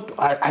 it's not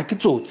I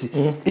get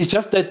it's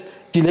just that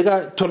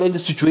the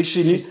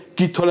situation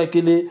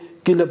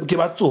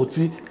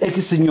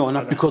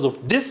because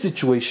of this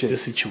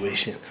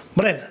situation.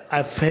 But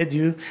I've heard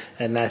you,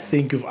 and I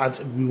think you've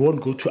answered. We won't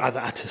go to other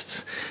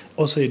artists,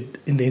 also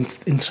in the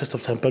interest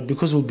of time, but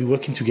because we'll be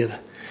working together.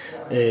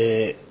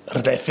 I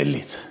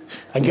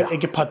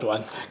get part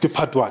one.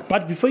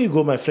 But before you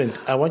go, my friend,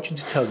 I want you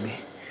to tell me,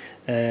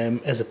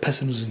 as a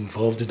person who's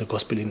involved in the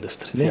gospel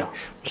industry,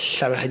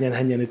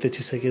 30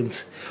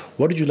 seconds,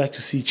 what would you like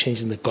to see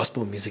change in the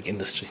gospel music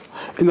industry?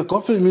 In the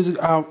gospel music,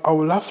 I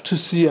would love to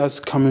see us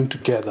coming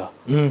together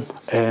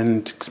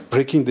and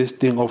breaking this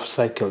thing of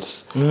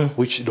cycles,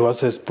 which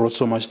has brought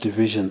so much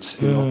divisions.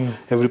 You know,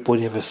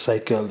 everybody have a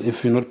cycle.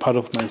 If you're not part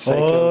of my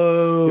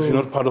cycle,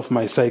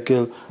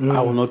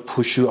 I will not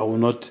push you. I will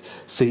not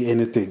say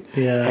anything.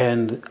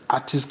 And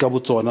artists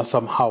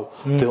somehow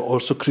they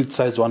also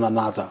criticize one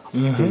another.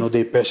 You know,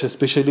 they bash,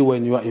 especially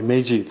when you are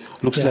emerging.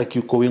 Looks like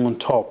you're going on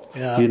top.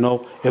 You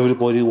know,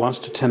 everybody wants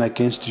to turn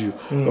against you.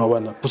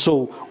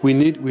 So we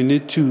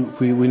need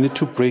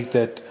to break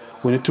that.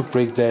 We need to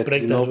break that.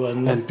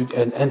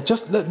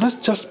 And let's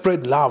just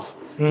spread love.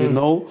 You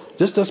know,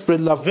 just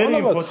spread love. Very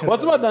important.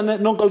 What's about the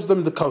non-Gautism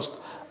in the coast?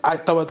 I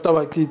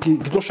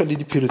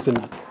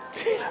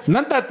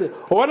Nantate,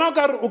 ona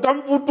ka o ka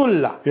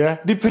mputulla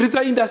di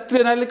pirita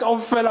industry na le ka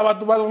ofela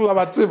batho ba le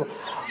ba tseba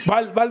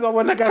ba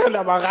bona ka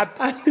le ba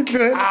gata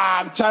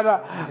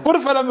chana go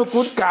fela me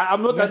good guy.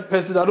 I'm not that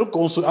person. I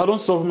don't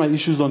solve my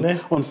issues on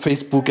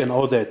Facebook and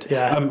all that.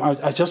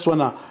 I just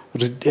wanna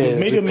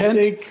made a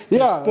mistake.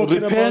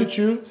 Spoken about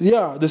you.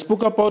 They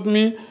spoke about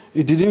me.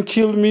 It didn't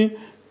kill me.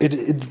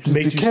 It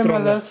became a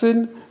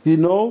lesson, you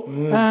know,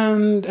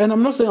 and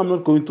I'm not saying I'm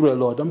not going through a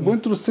lot. I'm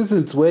going through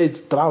seasons where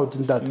it's drought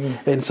and that,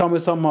 and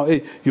somehow,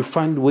 hey, you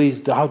find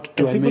ways how to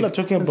do it. People are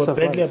talking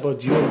badly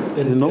about you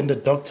and the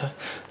doctor.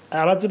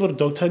 About the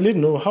doctor, you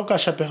know, how can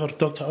I her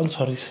doctor? I'm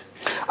sorry.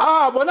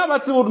 But now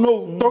that's what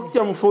no talk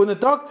your phone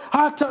talk.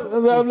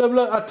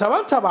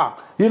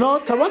 You know,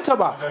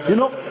 Taba. You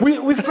know,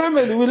 we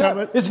family. We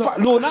it's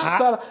no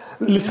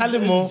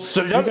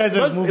you guys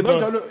have moved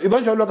on.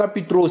 Eventually,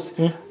 Petros.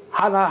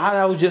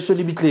 Hala o Jesu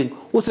le bitleng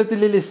o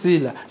setele le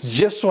sela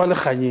Jesu a le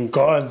khanyeng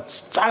God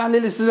tsala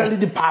le sela le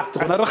di past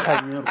gona re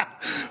khanyeng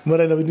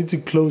Morena, we need to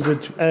close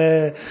it.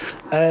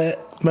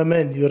 My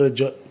man, you're a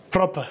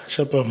proper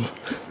Shapam.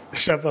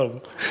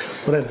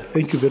 Morena,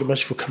 thank you very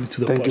much for coming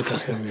to the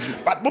podcast.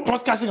 But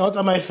podcasting out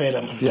of my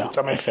fella, man. It's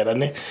my fella,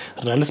 ne.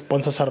 Rena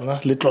sponsor sarna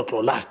le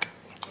tlotlo lak.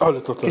 Oh,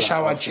 le tlotlo. Ke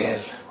shower gel.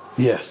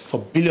 Yes. For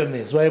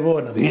billionaires. Why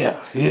bona? Yeah.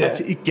 But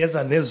it gets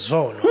a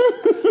zone.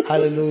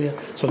 Hallelujah.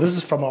 So this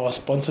is from our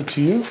sponsor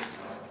to you.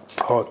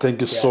 Oh, thank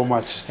you so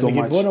much. So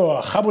much.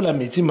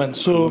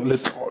 So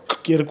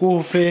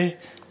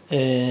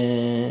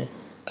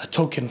a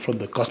token from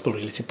the Gospel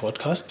Reality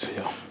Podcast.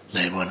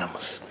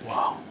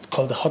 Wow. It's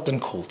called the hot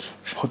and cold.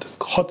 Hot and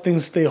cold. Hot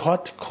things stay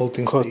hot, cold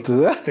things Cold.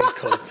 stay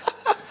cold.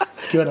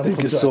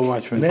 Thank you so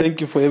much, man.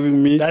 Thank you for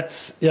having me.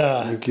 That's,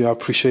 yeah. Thank you. I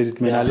appreciate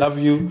it, man. I love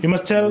you. You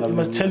must tell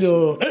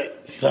your, hey,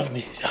 you love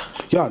me.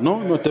 Yeah,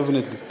 no,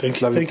 definitely. Thank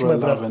you, my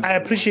brother. I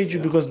appreciate you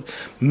because,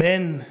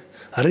 man,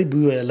 I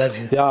love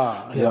you.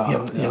 Yeah.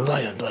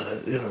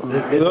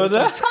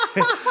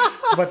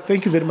 But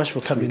thank you very much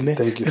for coming.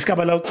 Thank you.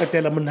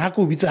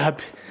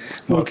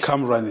 No,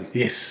 come running.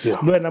 Yes. Yeah.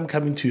 No, and I'm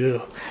coming to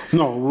you.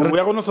 No, we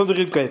are going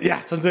to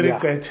Yeah,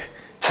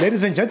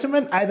 Ladies and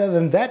gentlemen, other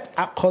than that,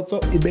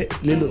 Akhoto Ibe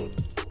Lilo.